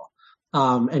hospital.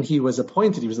 And he was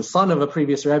appointed. He was the son of a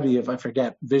previous Rebbe of, I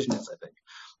forget, Vizhnitz, I think.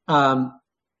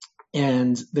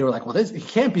 And they were like, well, he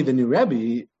can't be the new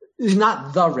Rebbe. He's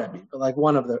not the Rebbe, but like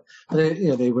one of the,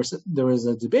 there was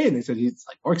a debate, and they said he's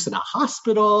like works in a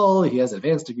hospital. He has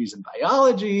advanced degrees in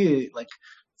biology. Like,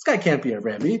 this guy can't be a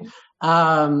Rebbe.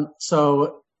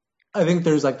 So I think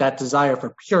there's like that desire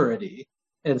for purity.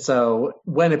 And so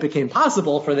when it became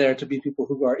possible for there to be people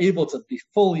who are able to be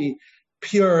fully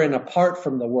pure and apart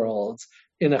from the world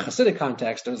in a Hasidic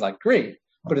context, it was like, great.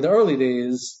 But in the early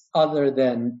days, other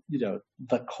than, the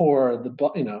core,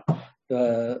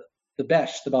 the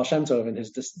Besh, the Baal Shem Tov and his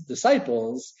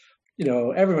disciples,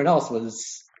 everyone else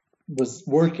was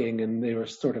working, and they were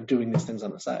sort of doing these things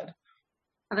on the side.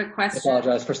 Other questions? I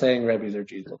apologize for saying Rebbe's are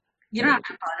Jesus. You don't have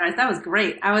to apologize. That was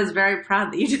great. I was very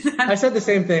proud that you did that. I said the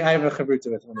same thing. I have a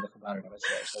chavruta with one of the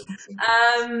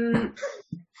Chabad.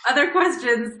 Other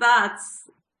questions, thoughts?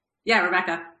 Yeah,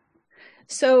 Rebecca.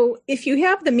 So if you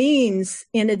have the means,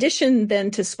 in addition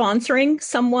then to sponsoring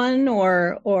someone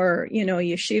or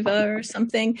yeshiva or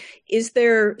something, is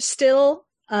there still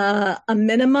a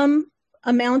minimum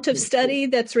amount of study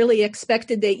that's really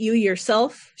expected that you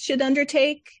yourself should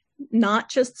undertake, not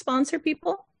just sponsor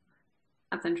people?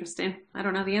 That's interesting. I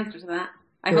don't know the answer to that.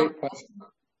 Great question.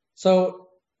 So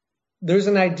there's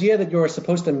an idea that you're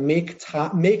supposed to make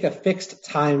a fixed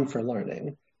time for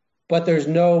learning. But there's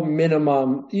no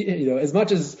minimum, as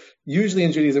much as usually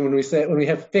in Judaism, when we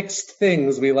have fixed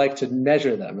things, we like to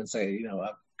measure them and say,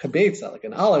 a kibetza, like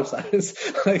an olive size.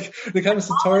 Like when it comes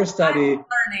to Torah study,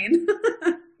 learning.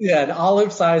 Yeah, an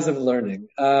olive size of learning.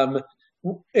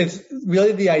 It's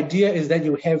really, the idea is that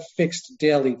you have fixed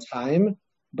daily time,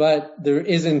 but there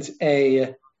isn't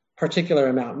a particular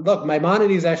amount. Look,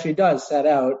 Maimonides actually does set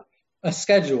out a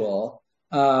schedule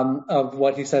of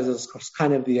what he says is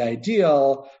kind of the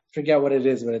ideal. Forget what it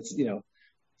is, but it's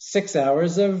 6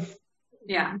 hours of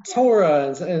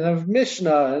Torah and of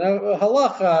Mishnah and of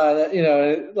Halacha,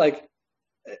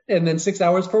 and then 6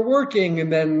 hours for working, and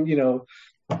then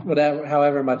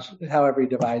however he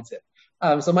divides it.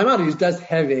 So Maimonides does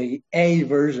have a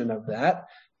version of that,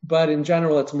 but in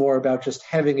general, it's more about just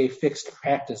having a fixed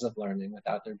practice of learning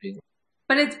without there being.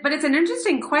 But it's an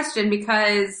interesting question,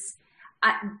 because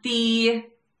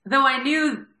though I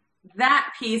knew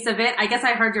that piece of it, I guess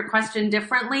I heard your question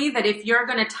differently, that if you're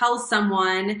going to tell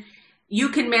someone, you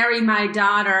can marry my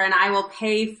daughter and I will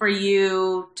pay for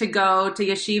you to go to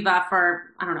yeshiva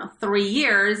for, 3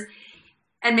 years.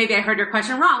 And maybe I heard your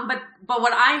question wrong, but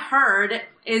what I heard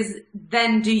is,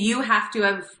 then do you have to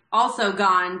have also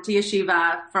gone to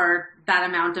yeshiva for that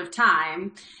amount of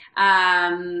time?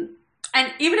 And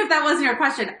even if that wasn't your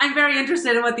question, I'm very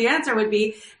interested in what the answer would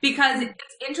be, because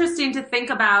it's interesting to think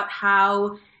about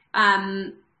how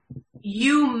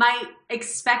you might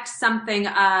expect something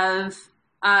of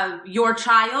your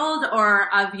child or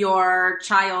of your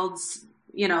child's,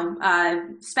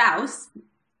 spouse,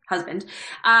 husband,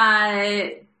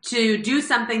 to do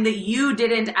something that you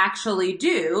didn't actually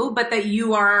do, but that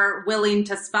you are willing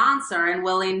to sponsor and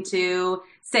willing to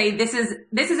say, this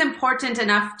is important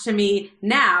enough to me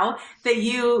now that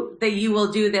you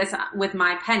will do this with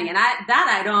my penny. And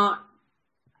I don't.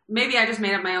 Maybe I just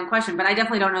made up my own question, but I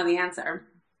definitely don't know the answer.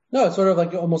 No, it's sort of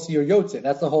like almost your yotze.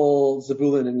 That's the whole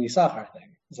Zebulun and Yisachar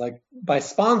thing. It's like by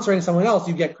sponsoring someone else,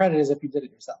 you get credit as if you did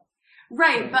it yourself.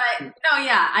 Right, but no,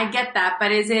 yeah, I get that.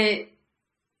 But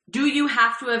do you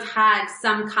have to have had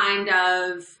some kind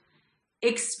of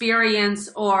experience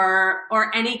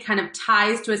or any kind of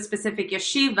ties to a specific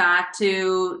yeshiva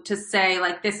to say,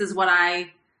 like, this is what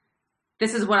I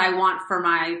want for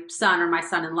my son or my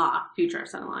son-in-law, future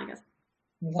son-in-law, I guess.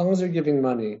 As long as they're giving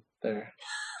money, they're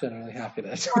generally happy to.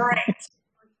 All right.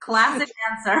 Classic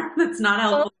answer. That's not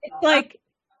helpful. Well,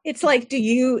 it's like, do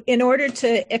you, in order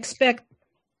to expect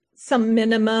some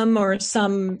minimum or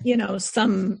some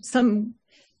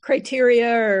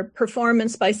criteria or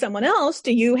performance by someone else,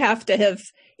 do you have to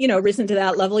have, risen to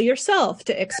that level yourself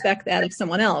to expect that of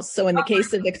someone else? So in the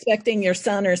case of expecting your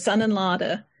son or son-in-law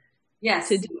to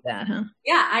do that, huh?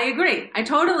 Yeah, I agree. I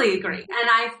totally agree. And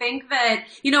I think that,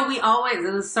 we always,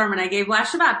 this is a sermon I gave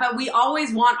last Shabbat, but we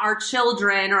always want our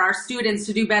children or our students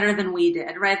to do better than we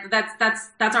did, right?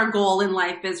 That's our goal in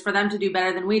life, is for them to do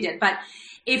better than we did. But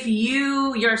if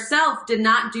you yourself did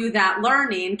not do that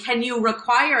learning, can you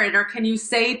require it, or can you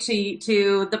say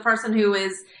to the person who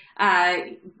is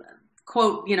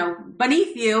quote,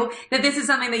 beneath you, that this is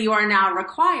something that you are now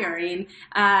requiring?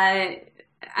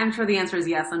 I'm sure the answer is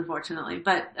yes, unfortunately.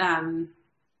 But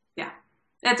yeah,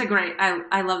 that's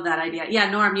I love that idea.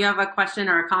 Yeah, Norm, you have a question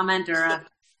or a comment or a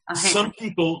hand? Some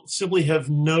people simply have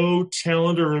no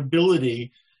talent or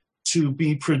ability to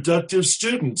be productive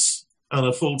students on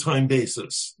a full-time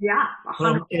basis. Yeah,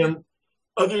 100%. And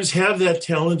others have that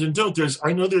talent and don't.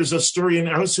 I know there's a story in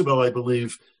Ausubel, I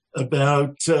believe,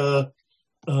 about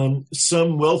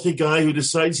some wealthy guy who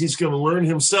decides he's going to learn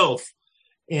himself.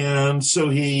 And so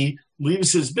he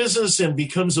leaves his business and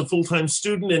becomes a full-time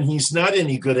student, and he's not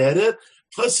any good at it.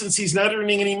 Plus, since he's not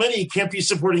earning any money, he can't be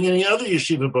supporting any other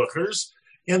yeshiva bookers.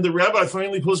 And the rabbi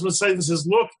finally pulls him aside and says,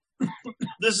 look,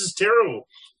 this is terrible.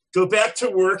 Go back to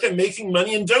work and making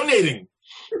money and donating.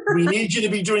 We need you to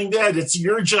be doing that. It's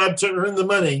your job to earn the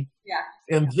money,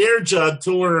 and their job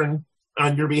to learn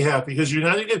on your behalf, because you're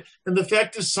not any good. And the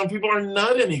fact is, some people are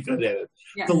not any good at it.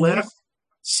 Yeah.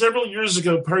 Several years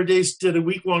ago, Pardes did a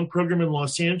week-long program in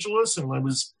Los Angeles, and I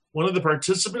was one of the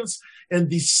participants. And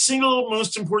the single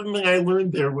most important thing I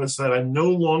learned there was that I'm no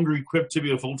longer equipped to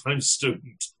be a full-time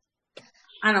student.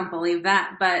 I don't believe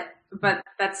that, but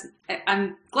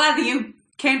I'm glad that you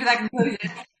came to that conclusion.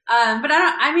 But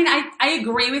I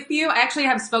agree with you. I actually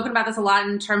have spoken about this a lot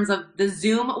in terms of the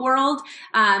Zoom world,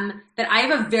 that I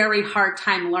have a very hard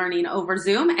time learning over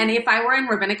Zoom. And if I were in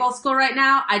rabbinical school right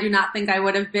now, I do not think I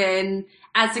would have been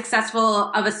as successful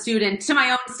of a student to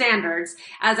my own standards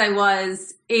as I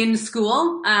was in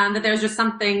school. That there's just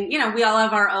something, we all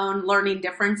have our own learning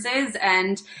differences.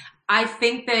 And I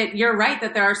think that you're right,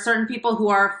 that there are certain people who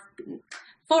are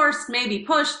forced, maybe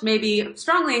pushed, maybe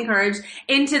strongly encouraged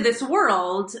into this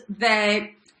world that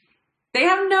they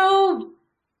have no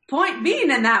point being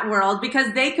in that world,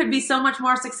 because they could be so much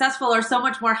more successful or so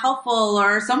much more helpful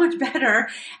or so much better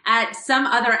at some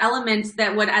other element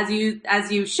that would, as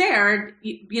you shared,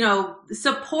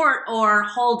 support or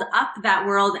hold up that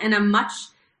world in a much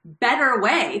better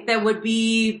way that would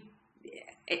be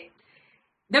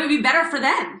better for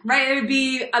them, right? It would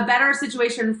be a better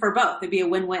situation for both. It'd be a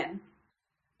win-win.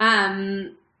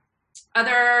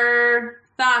 Other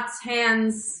thoughts,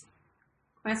 hands,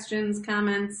 questions,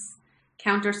 comments,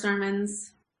 counter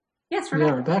sermons? Yes,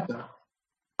 Rebecca. Yeah,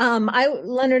 Rebecca.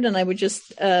 Leonard and I were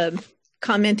just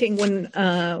commenting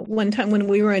one time when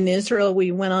we were in Israel,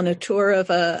 we went on a tour of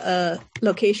a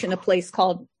location, a place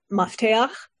called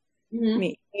Mafteach,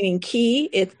 meaning key.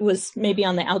 It was maybe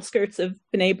on the outskirts of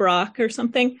Bnei Brak or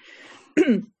something.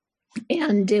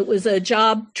 And it was a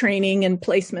job training and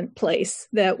placement place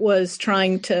that was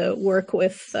trying to work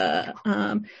with the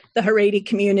Haredi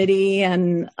community,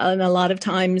 and a lot of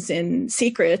times in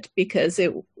secret, because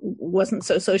it wasn't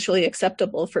so socially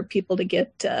acceptable for people to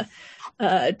get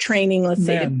training, let's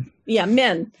say,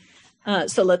 men.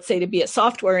 So let's say to be a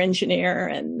software engineer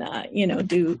and,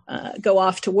 go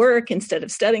off to work instead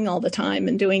of studying all the time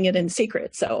and doing it in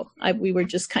secret. So we were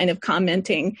just kind of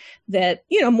commenting that,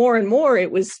 more and more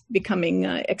it was becoming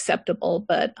acceptable,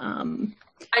 but,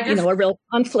 a real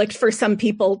conflict for some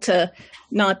people to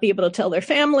not be able to tell their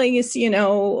families,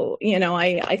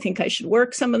 I think I should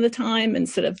work some of the time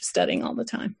instead of studying all the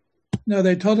time. No,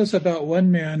 they told us about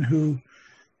one man who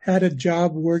had a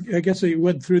job I guess he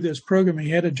went through this program.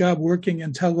 He had a job working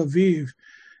in Tel Aviv,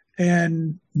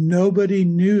 and nobody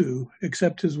knew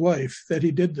except his wife that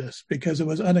he did this, because it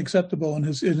was unacceptable in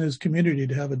his community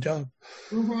to have a job.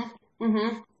 Mm-hmm.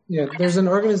 Mm-hmm. Yeah, there's an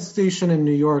organization in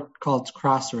New York called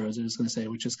Crossroads, I was going to say,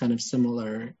 which is kind of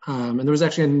similar. And there was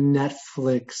actually a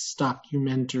Netflix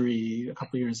documentary a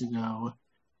couple years ago,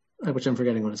 which I'm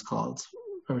forgetting what it's called.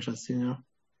 I wish I'd seen it.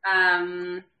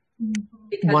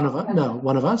 One of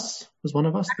us was one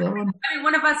of us that one. I mean,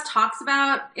 One of Us talks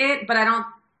about it, but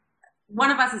One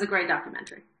of Us is a great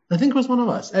documentary. I think it was One of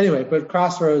Us. Anyway, but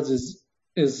Crossroads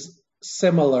is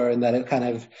similar in that it kind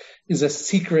of is a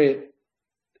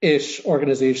secret-ish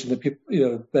organization that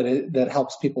people, that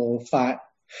helps people find.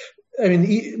 I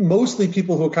mean, mostly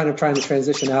people who are kind of trying to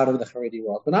transition out of the Haredi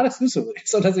world, but not exclusively.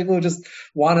 Sometimes people who just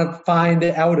want to find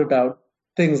out about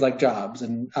things like jobs,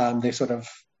 and they sort of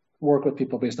work with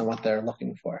people based on what they're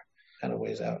looking for, kind of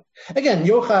ways out. Again,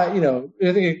 Yochai,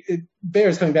 I think it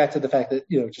bears coming back to the fact that,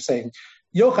 just saying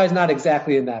Yochai's not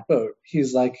exactly in that boat.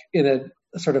 He's like in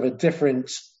a sort of a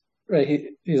different, right?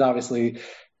 He's obviously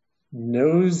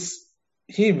knows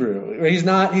Hebrew. Right? He's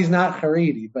not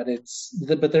Haredi, but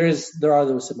there are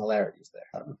those similarities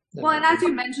there. Well, and as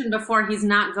you mentioned before, he's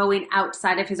not going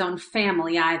outside of his own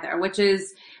family either, which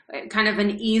is kind of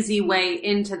an easy way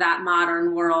into that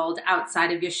modern world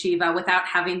outside of yeshiva without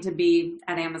having to be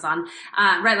at Amazon,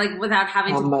 right? Like without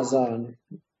having Amazon.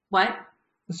 What?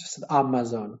 It's just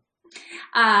Amazon.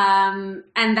 And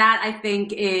that I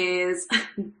think is,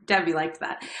 Debbie liked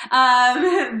that.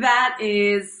 That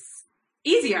is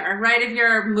easier, right? If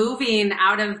you're moving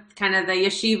out of kind of the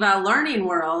yeshiva learning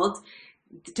world,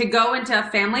 to go into a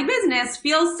family business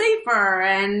feels safer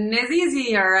and is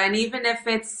easier. And even if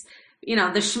it's, the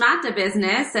shmata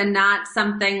business and not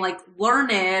something like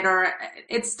learned, or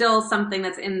it's still something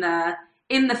that's in the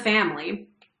family.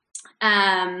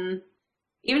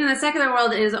 Even in the secular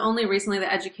world, it is only recently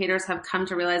that educators have come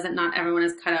to realize that not everyone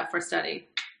is cut out for study.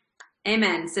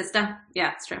 Amen, sister.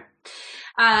 Yeah, it's true.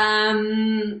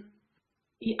 I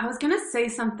was going to say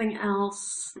something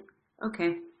else.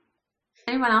 Okay.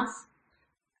 Anyone else?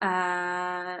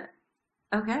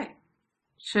 Okay.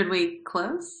 Should we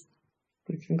close?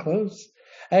 We can close.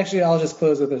 Actually, I'll just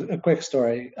close with a quick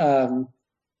story. I don't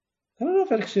know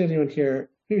if actually anyone here,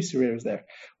 maybe Sarita was there.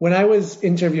 When I was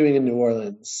interviewing in New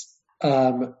Orleans,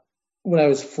 when I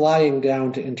was flying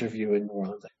down to interview in New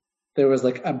Orleans, there was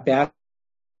like a batch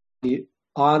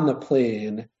on the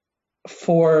plane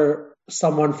for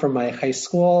someone from my high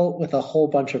school with a whole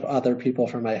bunch of other people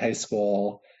from my high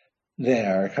school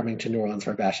there coming to New Orleans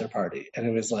for a bachelor party. And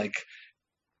it was like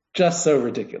just so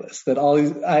ridiculous that all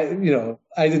these,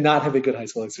 I did not have a good high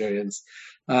school experience.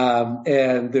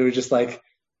 And there were just like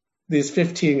these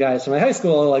 15 guys from my high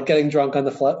school, like getting drunk on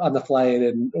the flight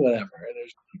and whatever.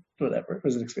 And it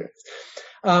was an experience.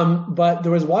 But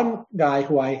there was one guy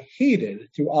who I hated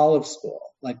through all of school,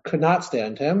 like could not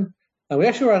stand him. And we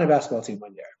actually were on a basketball team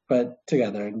one year, but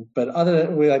together. But other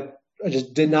than I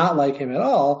just did not like him at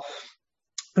all.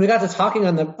 And we got to talking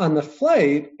on the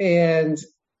flight, and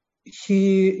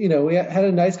he, we had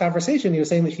a nice conversation. He was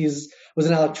saying that was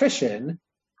an electrician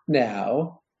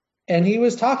now. And he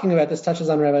was talking about, this touches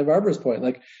on Rabbi Barber's point.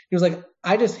 Like, he was like,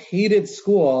 I just hated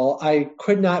school. I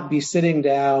could not be sitting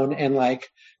down and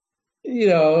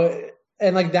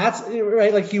that's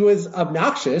right. Like, he was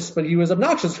obnoxious, but he was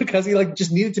obnoxious because he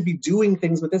just needed to be doing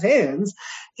things with his hands.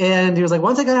 And he was like,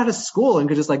 once I got out of school and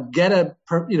could just get a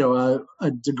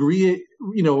degree,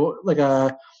 like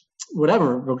a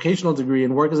whatever vocational degree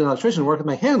and work as an electrician, work with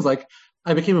my hands,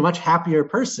 I became a much happier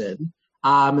person.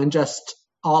 And just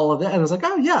all of that. And I was like,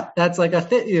 oh yeah, that's like a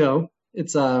thing,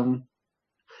 it's,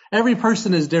 every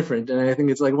person is different. And I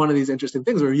think it's one of these interesting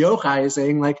things where Yochai is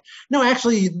saying no,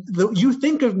 actually you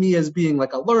think of me as being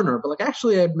a learner, but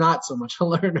actually I'm not so much a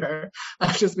learner.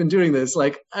 I've just been doing this.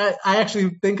 I actually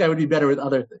think I would be better with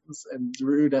other things. And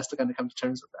Ruud has to kind of come to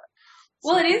terms with that.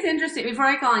 Well, it is interesting, before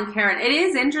I call on Karen, it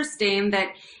is interesting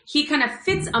that he kind of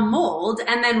fits a mold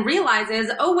and then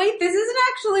realizes, oh, wait, this isn't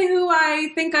actually who I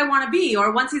think I want to be.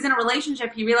 Or once he's in a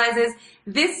relationship, he realizes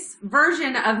this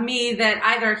version of me that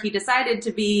either he decided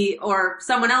to be or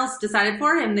someone else decided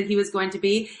for him that he was going to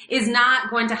be is not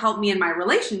going to help me in my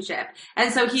relationship.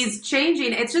 And so he's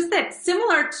changing. It's just that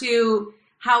similar to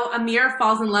how Amir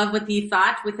falls in love with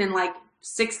Yifat within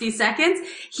 60 seconds,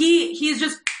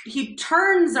 he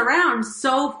turns around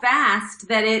so fast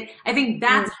that I think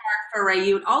that's hard for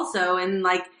Rayut also. And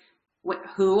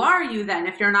who are you then?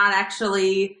 If you're not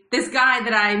actually this guy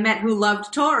that I met who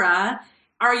loved Torah,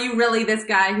 are you really this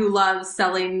guy who loves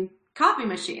selling copy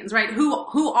machines, right?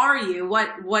 Who are you?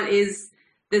 What is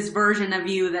this version of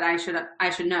you that I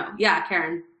should know? Yeah,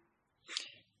 Karen.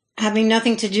 Having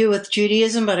nothing to do with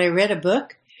Judaism, but I read a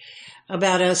book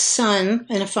about a son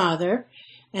and a father.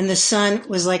 And the son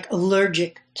was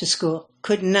allergic to school,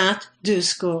 could not do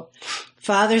school.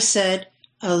 Father said,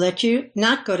 I'll let you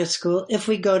not go to school if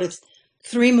we go to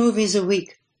 3 movies a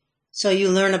week. So you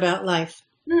learn about life.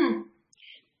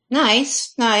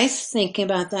 Nice thinking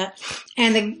about that.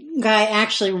 And the guy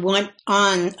actually went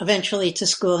on eventually to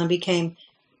school and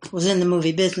was in the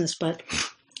movie business. But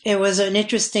it was an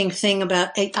interesting thing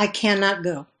about, I cannot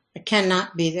go. I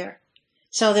cannot be there.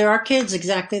 So there are kids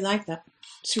exactly like that.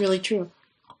 It's really true.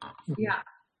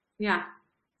 Yeah.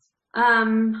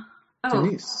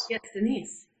 Denise. Yes,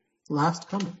 Denise. Last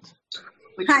comment.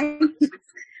 Hi.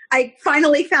 I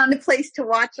finally found a place to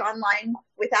watch online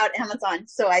without Amazon,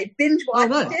 so I binge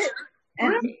watched it,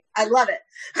 and I love it.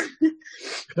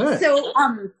 Good. So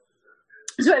I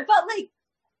felt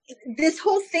this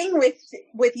whole thing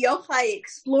with Yochai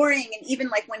exploring, and even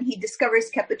when he discovers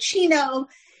cappuccino,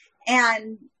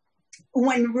 and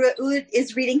when Ruud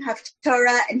is reading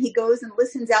Haftarah and he goes and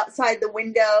listens outside the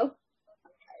window,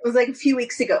 it was a few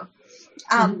weeks ago.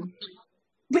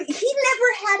 But he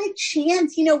never had a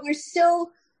chance.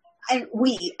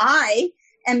 I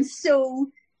am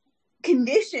so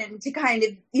conditioned to kind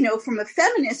of, from a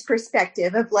feminist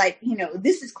perspective of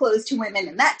this is closed to women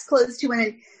and that's closed to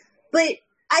women. But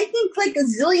I think a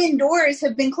zillion doors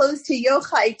have been closed to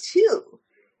Yochai too.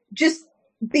 Just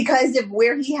because of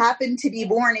where he happened to be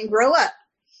born and grow up.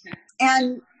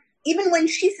 And even when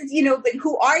she says, but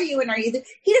who are you and are you?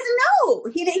 He doesn't know.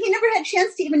 He never had a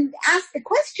chance to even ask the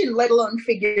question, let alone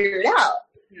figure it out.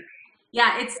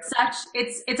 Yeah,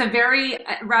 it's a very,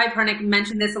 Rabbi Pernick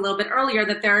mentioned this a little bit earlier,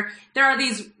 that there are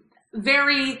these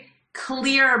very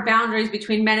clear boundaries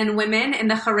between men and women in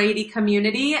the Haredi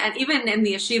community and even in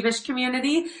the Yeshivish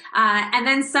community. And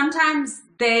then sometimes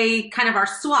they kind of are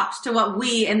swapped to what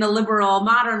we in the liberal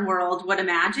modern world would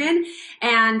imagine.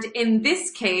 And in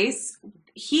this case,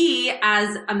 he,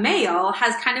 as a male,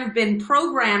 has kind of been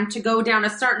programmed to go down a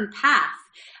certain path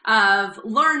of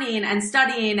learning and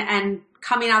studying and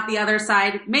coming out the other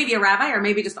side, maybe a rabbi or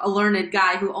maybe just a learned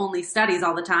guy who only studies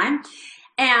all the time.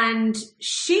 And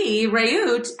she,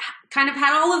 Reut, kind of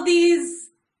had all of these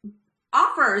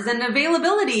offers and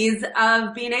availabilities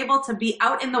of being able to be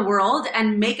out in the world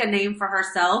and make a name for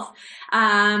herself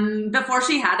before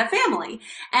she had a family.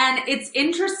 And it's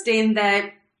interesting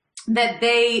that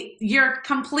you're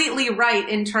completely right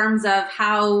in terms of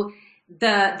how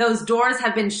those doors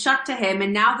have been shut to him.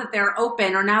 And now that they're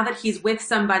open, or now that he's with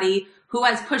somebody who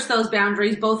has pushed those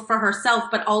boundaries both for herself,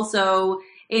 but also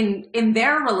in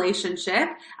their relationship,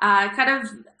 kind of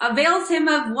avails him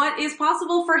of what is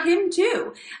possible for him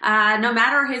too. No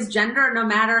matter his gender, no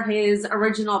matter his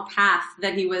original path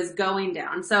that he was going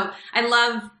down. So I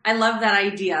love that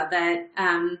idea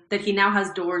that he now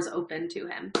has doors open to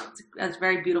him. That's a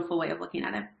very beautiful way of looking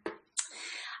at it.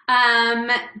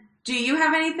 Do you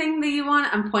have anything that you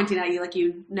want? I'm pointing at you like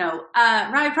you know.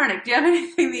 Rabbi Pernick, do you have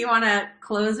anything that you want to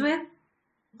close with?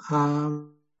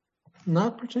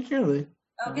 Not particularly.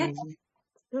 Okay.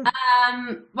 Well,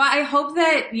 I hope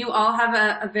that you all have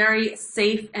a very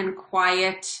safe and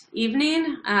quiet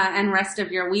evening and rest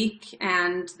of your week,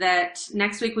 and that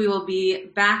next week we will be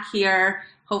back here,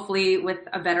 hopefully with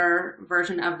a better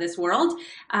version of this world.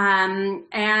 And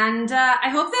I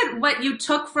hope that what you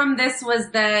took from this was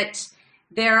that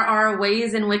there are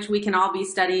ways in which we can all be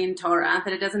studying Torah,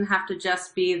 that it doesn't have to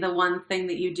just be the one thing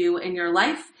that you do in your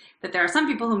life, that there are some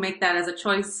people who make that as a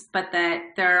choice, but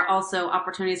that there are also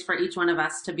opportunities for each one of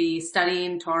us to be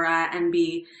studying Torah and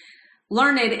be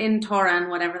learned in Torah and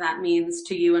whatever that means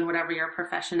to you and whatever your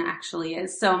profession actually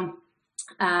is. So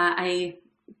I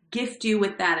gift you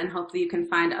with that and hope that you can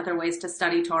find other ways to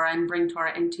study Torah and bring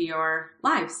Torah into your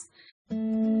lives.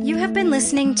 You have been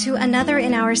listening to another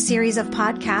in our series of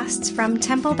podcasts from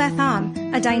Temple Beth Am,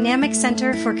 a dynamic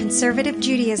center for conservative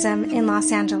Judaism in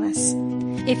Los Angeles.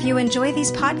 If you enjoy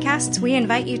these podcasts, we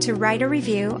invite you to write a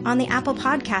review on the Apple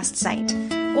Podcast site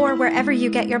or wherever you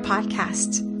get your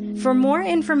podcasts. For more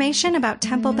information about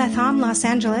Temple Beth Am Los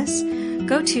Angeles,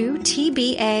 go to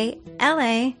tbala.org.